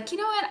I was like, you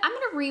know what? I'm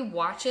gonna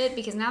rewatch it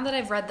because now that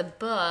I've read the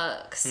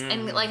books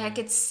and like I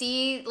could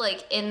see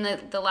like in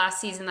the last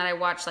season that I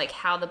watched, like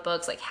how the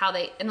books, like how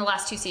they in the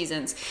last 2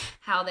 seasons,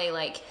 how they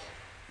like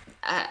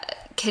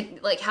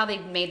how they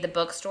made the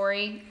book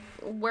story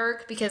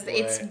work because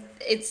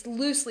it's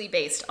loosely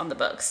based on the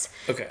books.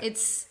 Okay.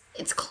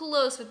 It's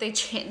close, but they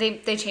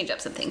change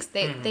up some things.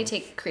 They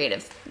take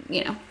creative,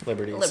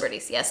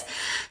 liberties. Yes.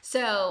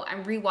 So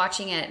I'm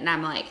rewatching it, and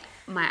I'm like,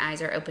 my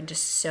eyes are open to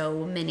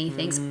so many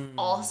things.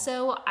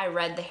 Also, I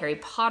read the Harry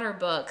Potter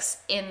books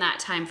in that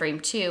time frame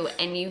too,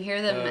 and you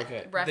hear them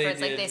reference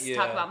they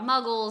talk about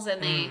Muggles,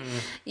 and they,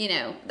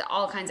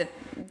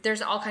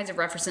 there's all kinds of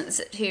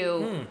references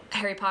to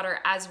Harry Potter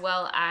as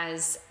well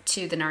as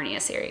to the Narnia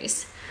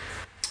series.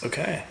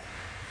 Okay.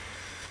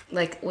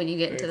 Like when you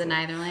get into the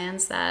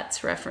Netherlands,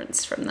 that's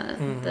referenced from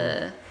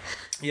the.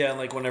 Yeah, and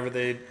like whenever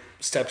they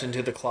stepped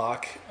into the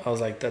clock, I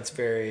was like, that's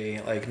very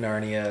like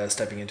Narnia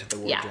stepping into the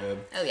wardrobe.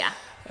 Yeah.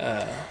 Oh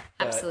yeah.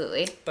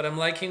 Absolutely. But I'm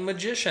liking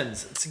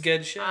Magicians. It's a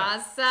good show.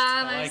 Awesome!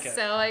 I'm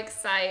so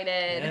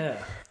excited. Yeah.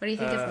 What do you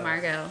think of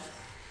Margot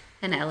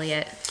and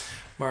Elliot?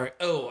 I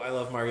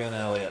love Margot and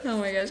Elliot. Oh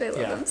my gosh, I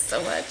love them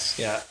so much.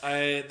 Yeah,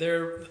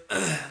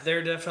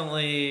 they're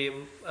definitely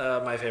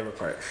my favorite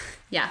part.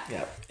 Yeah.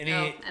 Yeah.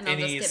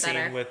 Any scene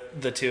better.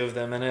 with the 2 of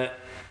them in it.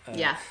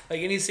 Yeah.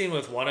 Like any scene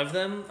with one of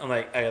them, I'm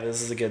like, oh,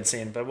 this is a good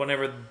scene. But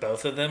whenever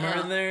both of them are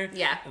in there,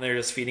 and they're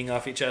just feeding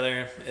off each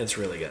other, it's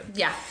really good.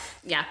 Yeah.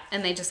 Yeah.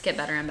 And they just get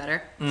better and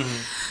better.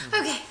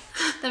 Okay.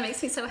 That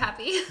makes me so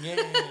happy.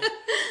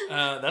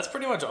 Yeah. That's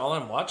pretty much all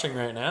I'm watching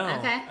right now.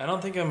 Okay. I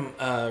don't think I'm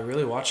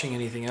really watching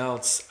anything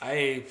else.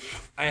 I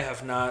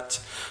have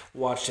not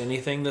watched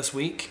anything this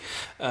week.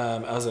 I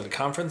was at a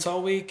conference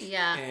all week.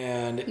 Yeah.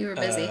 And you were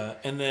busy.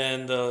 And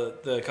then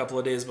the couple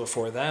of days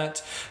before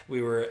that,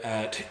 we were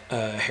at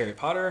Harry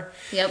Potter.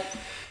 Yep.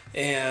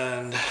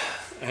 And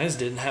I just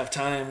didn't have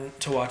time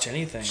to watch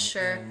anything.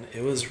 Sure. And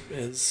it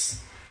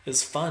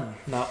was fun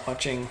not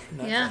watching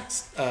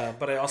Netflix. Yeah.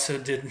 But I also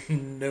did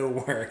no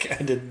work.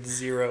 I did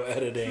 0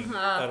 editing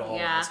at all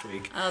last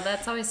week. Oh,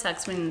 that's always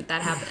sucks when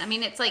that happens. I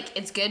mean, it's like,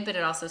 it's good, but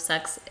it also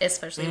sucks,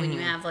 especially when you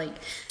have like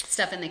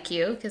stuff in the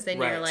queue, because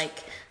then you're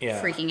like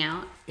freaking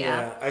out.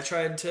 Yeah. I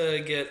tried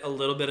to get a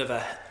little bit of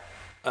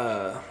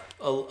a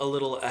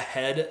little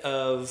ahead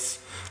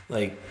of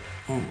like,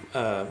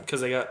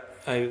 because I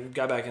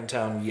got back in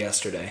town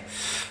yesterday.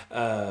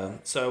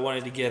 So I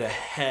wanted to get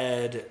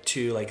ahead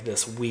to like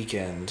this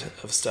weekend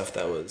of stuff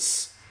that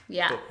was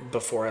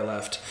before I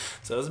left.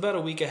 So it was about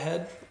a week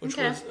ahead, which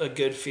was a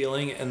good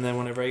feeling. And then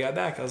whenever I got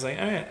back, I was like,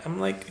 all right, I'm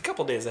like a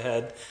couple days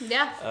ahead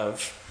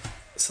of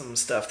some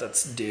stuff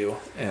that's due.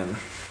 And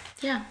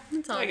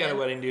that's all I got a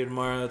wedding due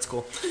tomorrow. That's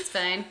cool. It's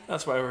fine.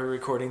 That's why we're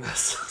recording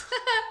this.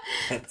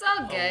 It's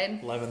all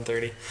good.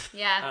 11:30.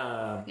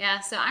 Yeah.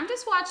 So I'm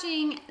just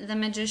watching The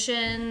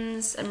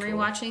Magicians. I'm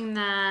rewatching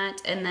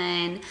that, and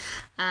then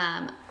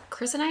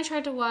Chris and I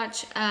tried to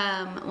watch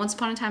Once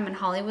Upon a Time in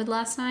Hollywood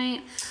last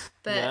night,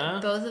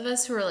 but both of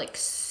us were like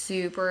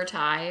super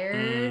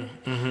tired.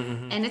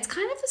 And it's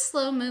kind of a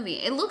slow movie.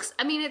 It looks,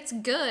 I mean, it's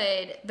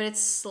good, but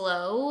it's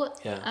slow.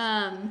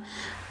 Yeah.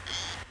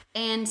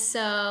 And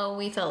so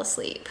we fell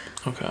asleep.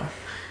 Okay.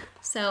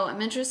 So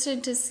I'm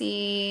interested to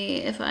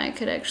see if I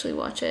could actually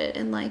watch it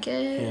and like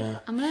it. Yeah.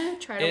 I'm going to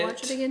try to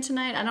watch it again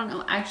tonight. I don't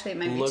know. Actually, it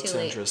might be too late. Looks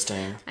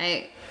interesting.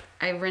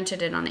 I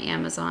rented it on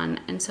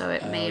Amazon, and so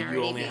it may already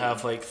You only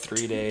have like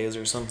 3 days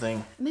or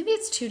something. Maybe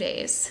it's 2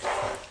 days.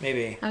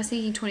 Maybe. I was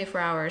thinking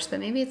 24 hours, but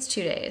maybe it's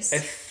 2 days. I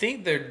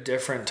think they're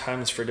different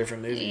times for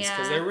different movies.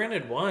 Because I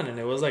rented one and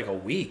it was like a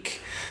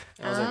week.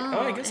 I was like,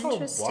 I guess I'll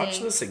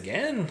watch this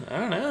again. I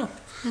don't know.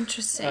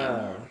 Interesting.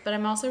 But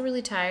I'm also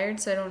really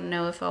tired, so I don't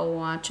know if I'll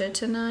watch it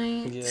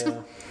tonight.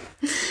 Yeah.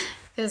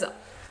 Because,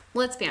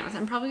 let's be honest,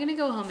 I'm probably going to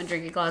go home and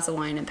drink a glass of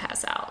wine and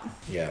pass out.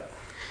 Yeah.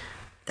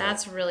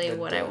 That's really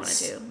what I want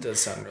to do. Does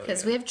sound really good.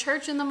 Because we have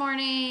church in the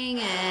morning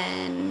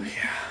and...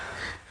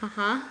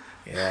 Yeah.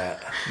 Yeah.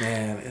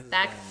 Man.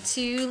 Back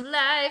to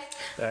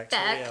life.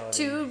 Back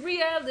to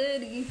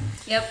reality.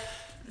 Yep.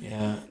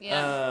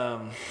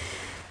 Yeah.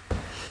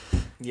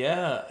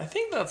 Yeah, I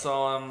think that's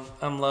all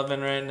I'm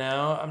loving right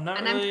now. I'm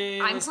not really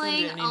I'm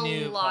listening playing to any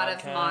new a lot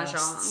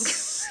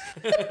podcasts.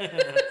 of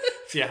Mahjong.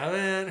 If you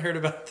haven't heard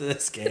about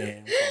this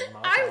game called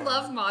Mahjong. I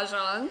love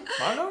Mahjong.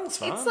 Mahjong's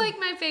fun. It's like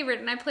my favorite,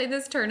 and I play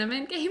this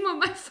tournament game on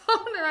my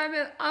phone,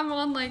 and I'm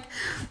on like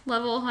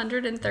level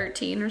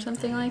 113 or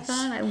something like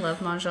that. I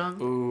love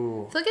Mahjong.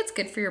 Ooh. I feel like it's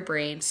good for your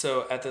brain.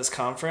 So at this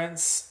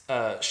conference,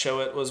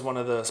 Show It was one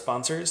of the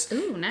sponsors.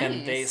 Ooh, nice.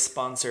 And they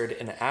sponsored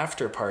an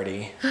after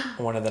party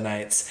one of the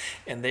nights,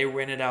 and they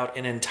rented out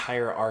an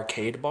entire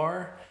arcade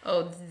bar.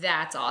 Oh,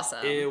 that's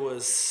awesome. It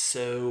was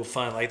so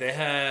fun. Like, they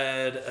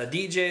had a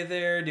DJ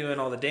there doing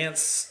all the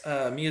dance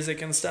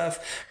music and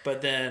stuff,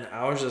 but then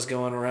I was just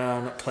going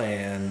around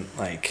playing,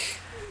 like,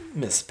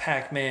 Miss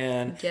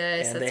Pac-Man.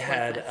 Yes, and that's they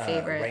had my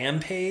favorite.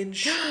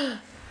 Rampage.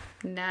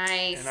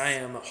 Nice. And I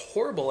am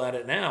horrible at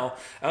it now.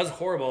 I was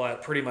horrible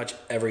at pretty much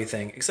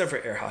everything except for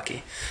air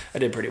hockey. I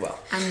did pretty well.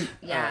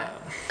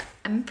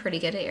 I'm pretty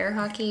good at air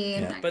hockey.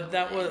 Yeah, but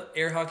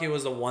air hockey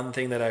was the one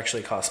thing that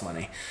actually cost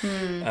money.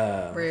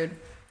 Rude.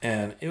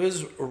 And it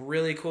was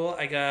really cool.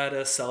 I got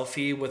a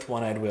selfie with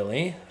One-Eyed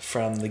Willie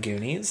from the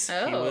Goonies.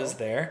 Oh, he was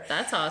there.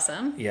 That's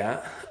awesome.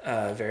 Yeah,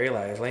 very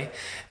lively.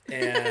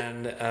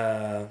 And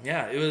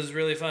yeah, it was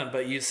really fun.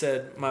 But you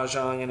said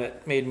Mahjong, and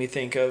it made me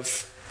think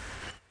of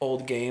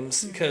old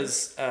games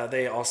because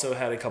they also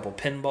had a couple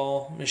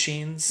pinball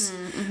machines.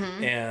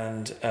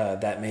 And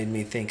that made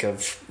me think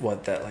of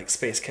that like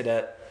Space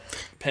Cadet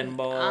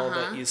pinball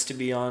that used to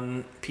be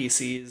on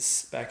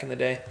PCs back in the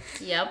day.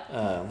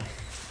 Yep.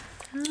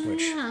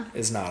 Which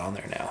is not on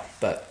there now,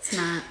 but it's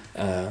not.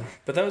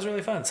 But that was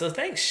really fun. So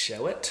thanks,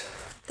 Show It.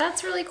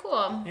 That's really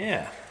cool.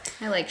 Yeah,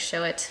 I like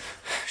Show It.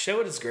 Show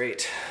It is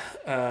great.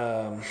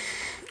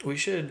 We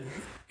should,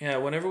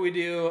 whenever we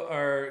do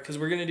because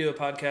we're gonna do a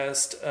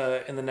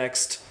podcast in the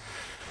next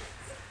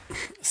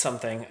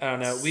something. I don't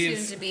know.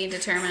 Soon to be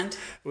determined.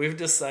 We've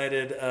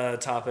decided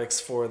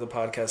topics for the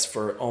podcast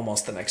for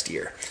almost the next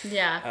year.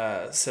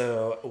 Yeah.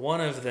 So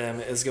one of them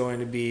is going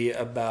to be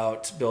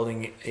about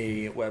building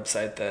a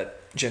website that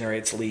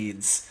generates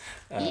leads.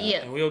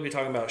 And we will be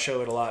talking about Show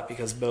It a lot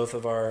because both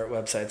of our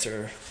websites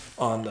are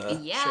on the Show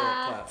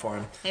It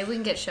platform. Maybe we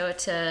can get Show It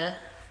to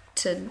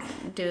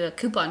do a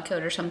coupon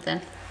code or something.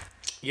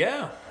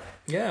 Yeah.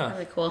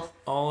 Really cool.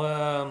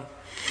 I'll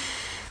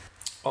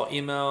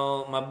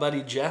email my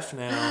buddy Jeff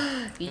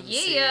now.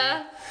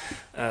 Yeah.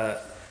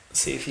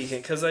 See if he can,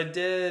 because I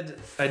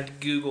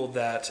Googled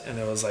that and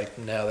it was like,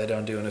 no, they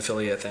don't do an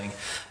affiliate thing.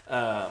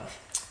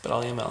 But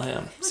I'll email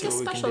him. Like see a what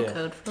we special can do.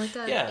 code for like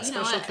a,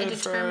 code a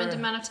determined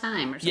amount of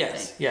time or something.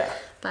 Yes, yeah.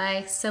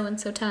 By so and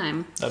so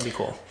time. That'd be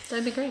cool.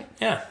 That'd be great.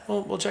 Yeah,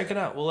 we'll check it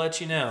out. We'll let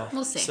you know.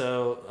 We'll see.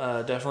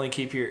 So definitely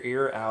keep your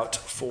ear out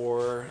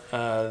for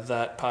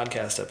that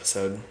podcast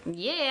episode.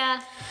 Yeah.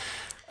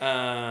 All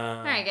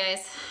right,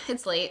 guys.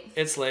 It's late.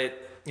 It's late.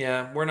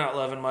 Yeah, we're not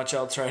loving much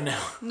else right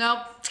now.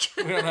 Nope.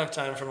 We don't have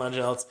time for much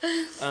else.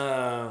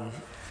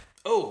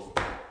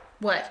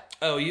 What?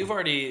 Oh,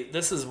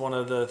 this is one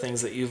of the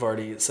things that you've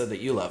already said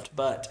that you loved,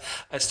 but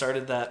I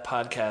started that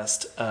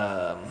podcast.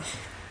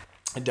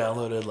 I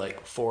downloaded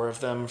like 4 of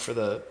them for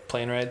the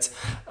plane rides.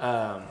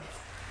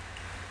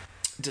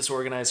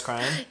 Disorganized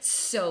Crime.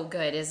 So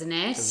good, isn't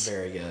it? It's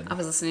very good. I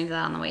was listening to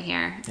that on the way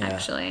here,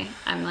 actually.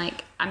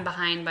 I'm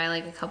behind by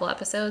like a couple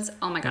episodes.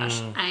 Oh my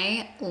gosh.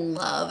 I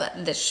love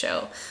this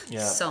show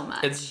so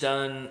much. It's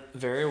done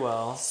very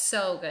well.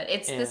 So good.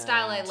 It's the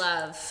style I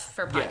love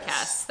for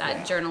podcasts,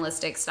 that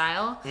journalistic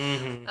style.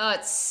 Mm-hmm. Oh,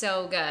 it's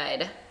so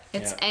good.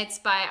 It's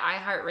by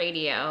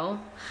iHeartRadio.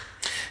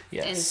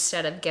 Yes.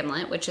 Instead of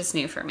Gimlet, which is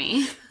new for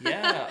me.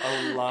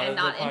 Yeah, a lot of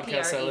the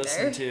podcasts I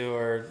listen to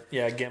are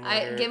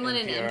Gimlet. Gimlet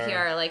and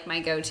NPR are like my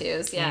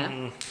go-tos. Yeah.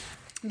 Mm-hmm.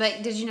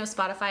 But did you know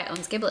Spotify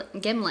owns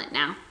Gimlet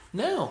now?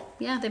 No.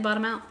 Yeah, they bought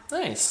them out.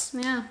 Nice.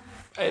 Yeah.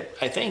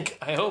 I think.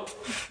 I hope.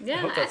 Yeah, I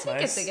hope that's think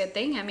nice. it's a good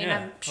thing. I mean, Yeah,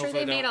 I'm sure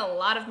hopefully they made a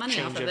lot of money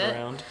off change of it it.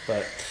 around,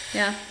 but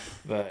Yeah.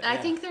 But I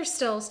think they're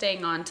still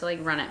staying on to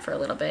like run it for a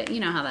little bit. You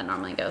know how that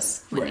normally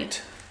goes.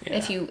 Right. Yeah.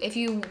 If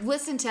you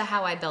listen to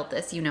How I Built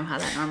This, you know how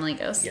that normally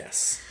goes.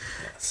 Yes.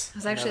 I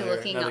was actually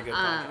looking. Another good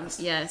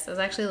podcast. Yes, I was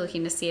actually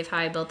looking to see if How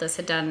I Built This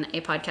had done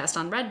a podcast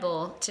on Red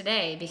Bull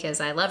today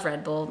because I love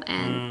Red Bull,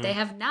 and they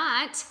have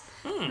not.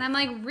 And I'm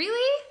like,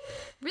 really,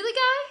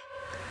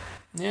 guy,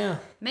 Yeah.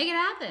 make it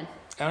happen.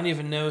 I don't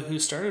even know who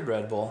started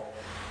Red Bull.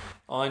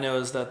 All I know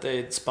is that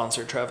they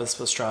sponsored Travis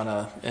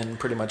Pastrana in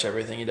pretty much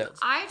everything he does.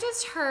 I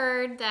just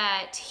heard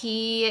that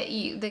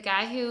the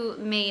guy who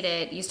made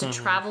it, used to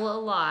travel a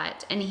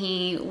lot, and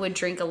he would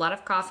drink a lot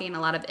of coffee and a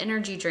lot of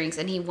energy drinks,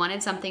 and he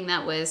wanted something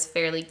that was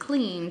fairly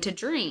clean to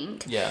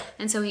drink. Yeah.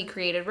 And so he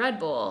created Red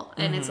Bull,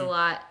 and it's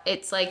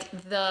like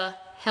the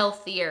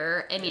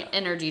healthier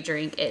energy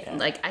drink.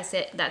 Like I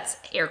said, that's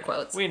air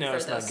quotes. We know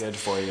it's not good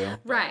for you.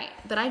 Right.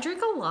 But I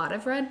drink a lot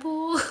of Red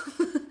Bull.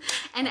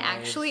 And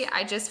actually,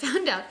 I just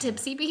found out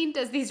Tipsy Bean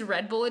does these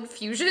Red Bull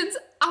infusions.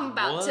 I'm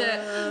about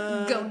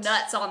to go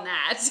nuts on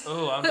that.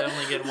 Oh, I'm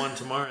definitely getting one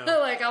tomorrow.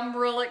 Like, I'm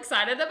real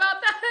excited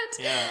about that.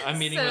 Yeah, I'm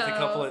meeting with a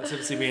couple at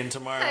Tipsy Bean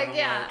tomorrow. Heck And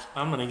yeah.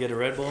 I'm going to get a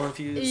Red Bull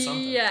infused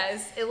something.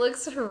 Yes, it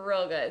looks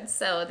real good.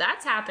 So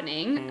that's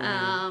happening.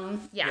 Yeah.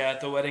 Yeah, at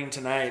the wedding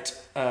tonight,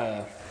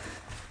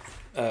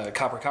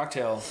 Copper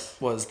Cocktail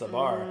was the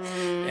bar,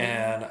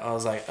 and I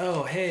was like,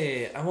 oh,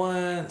 hey, I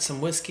want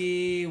some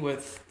whiskey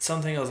with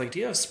something. I was like, do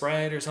you have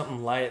Sprite or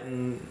something light?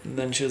 And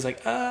then she was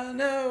like,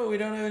 no, we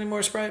don't have any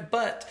more Sprite,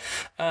 but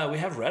we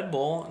have Red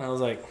Bull. And I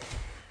was like,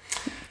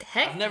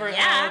 Heck I've never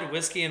yeah. had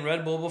whiskey and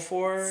Red Bull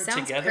before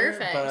Sounds together,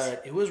 perfect.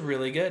 but it was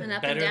really good. And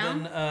up Better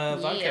and than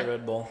down? vodka Yeah.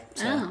 Red Bull.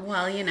 So. Oh,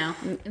 well, you know,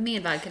 me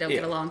and vodka don't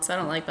get along, so I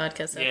don't like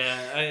vodka. So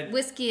Yeah,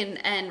 whiskey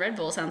and Red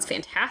Bull sounds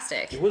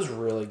fantastic. it was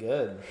really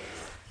good.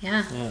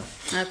 Yeah. Yeah.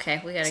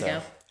 Okay, we gotta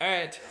go. All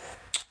right.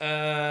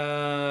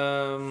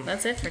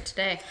 That's it for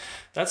today.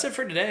 That's it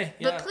for today.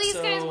 But please,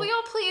 guys, will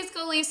y'all please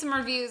go leave some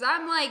reviews?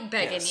 I'm like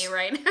begging Yes. you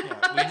right now.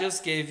 Yeah, we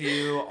just gave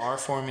you our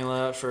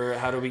formula for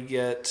how do we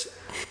get reviews.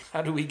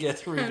 How do we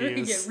get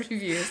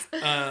reviews?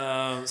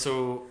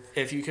 So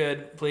if you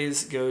could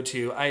please go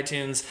to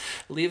iTunes,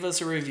 leave us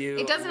a review.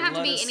 It doesn't have to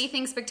Let be us-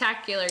 anything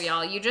spectacular,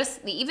 y'all. You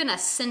just, even a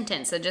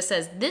sentence that just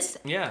says, this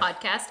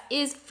podcast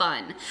is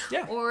fun.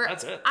 Yeah, or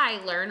that's it. I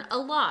learn a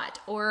lot.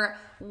 Or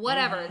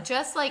whatever.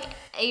 Just like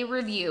a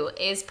review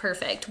is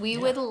perfect. We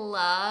would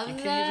love You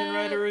that. can even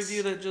write a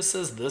review that just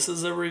says this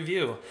is a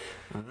review.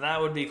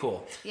 That would be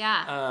cool.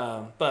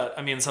 Yeah. But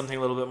I mean, something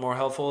a little bit more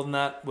helpful than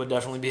that would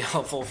definitely be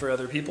helpful for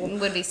other people.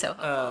 Would be so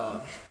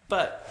helpful.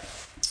 But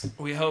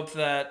we hope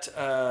that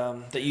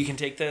that you can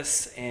take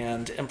this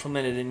and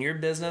implement it in your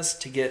business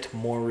to get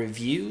more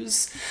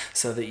reviews,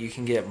 so that you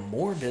can get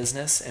more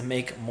business and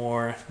make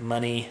more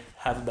money,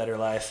 have a better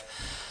life.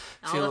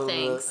 All the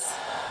things.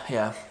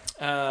 Yeah.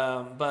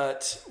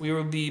 But we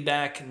will be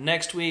back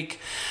next week.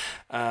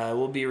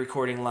 We'll be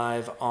recording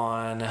live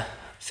on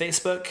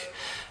Facebook.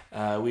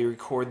 We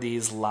record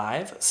these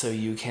live, so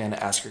you can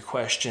ask your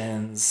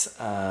questions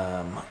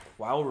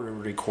while we're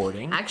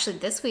recording. Actually,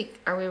 this week,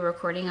 are we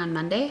recording on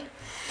Monday?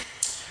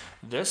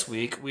 This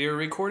week, we are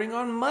recording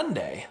on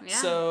Monday. Yeah.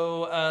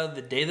 So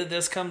the day that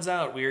this comes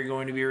out, we are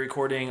going to be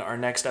recording our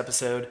next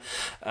episode.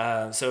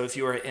 So if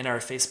you are in our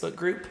Facebook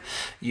group,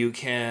 you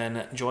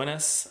can join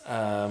us.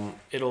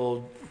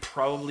 It'll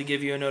probably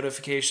give you a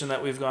notification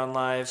that we've gone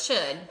live.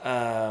 Should.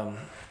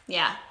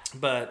 Yeah.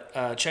 But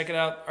check it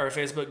out. Our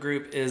Facebook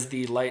group is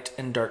the Light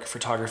and Dark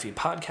Photography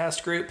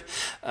Podcast group.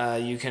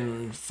 You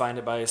can find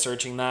it by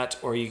searching that,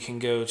 or you can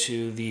go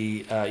to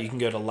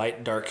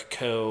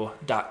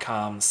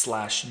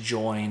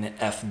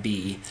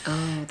lightdarkco.com/joinfb.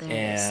 Oh, there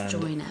it is.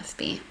 Join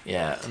FB.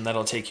 Yeah, and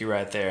that'll take you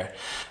right there.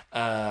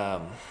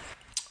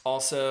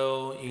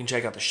 Also, you can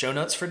check out the show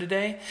notes for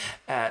today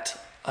at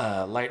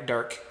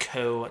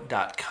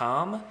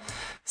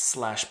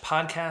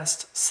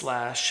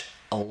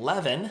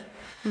lightdarkco.com/podcast/11.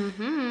 This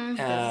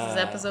is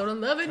episode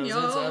 11, Because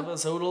y'all. it's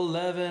episode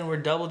 11. We're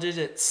double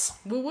digits.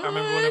 What? I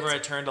remember whenever I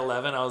turned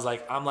 11, I was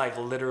like, I'm like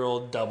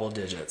literal double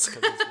digits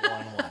because it's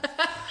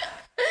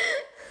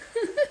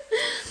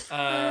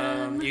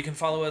 1-1. You can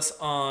follow us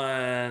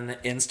on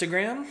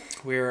Instagram.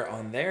 We're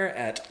on there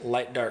at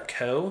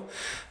lightdarkco.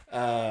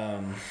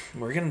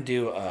 We're going to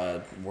do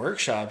a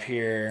workshop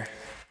here.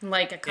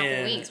 Like a couple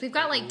in weeks. We've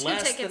got like 2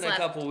 less tickets than a left.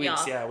 couple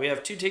weeks. Y'all. Yeah, we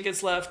have 2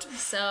 tickets left.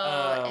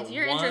 So if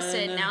you're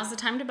interested, now's the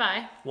time to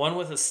buy. One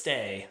with a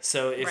stay.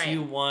 So if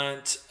you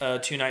want a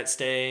 2-night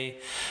stay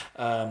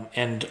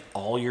and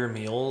all your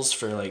meals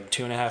for like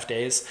 2.5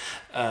 days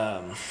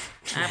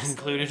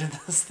included in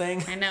this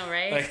thing. I know,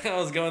 right? Like I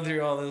was going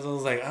through all this, I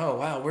was like, oh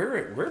wow,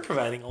 we're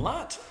providing a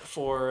lot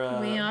for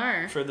We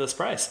are. for this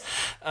price.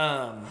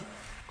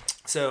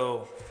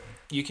 So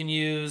you can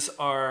use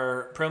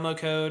our promo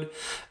code,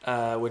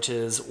 which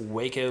is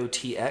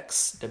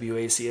WACOTX,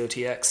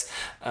 WACOTX,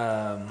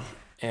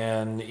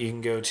 and you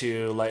can go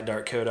to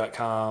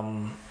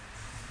lightdarkco.com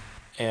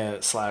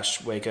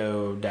 /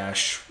 Waco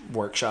 -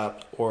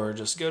 workshop, or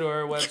just go to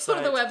our website. Go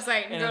to the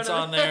website and it's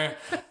on there.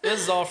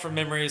 This is all from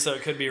memory, so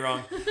it could be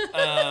wrong.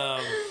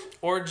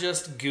 Or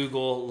just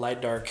Google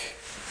Light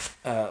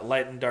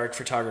and Dark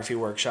Photography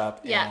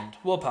Workshop, and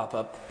we'll pop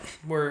up.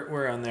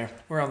 We're on there.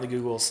 We're on the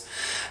Googles.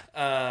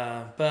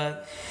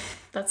 But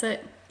that's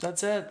it.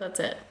 That's it. That's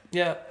it.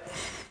 Yeah.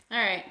 All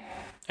right.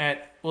 All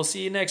right. We'll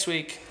see you next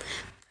week.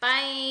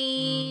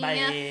 Bye.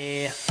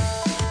 Bye.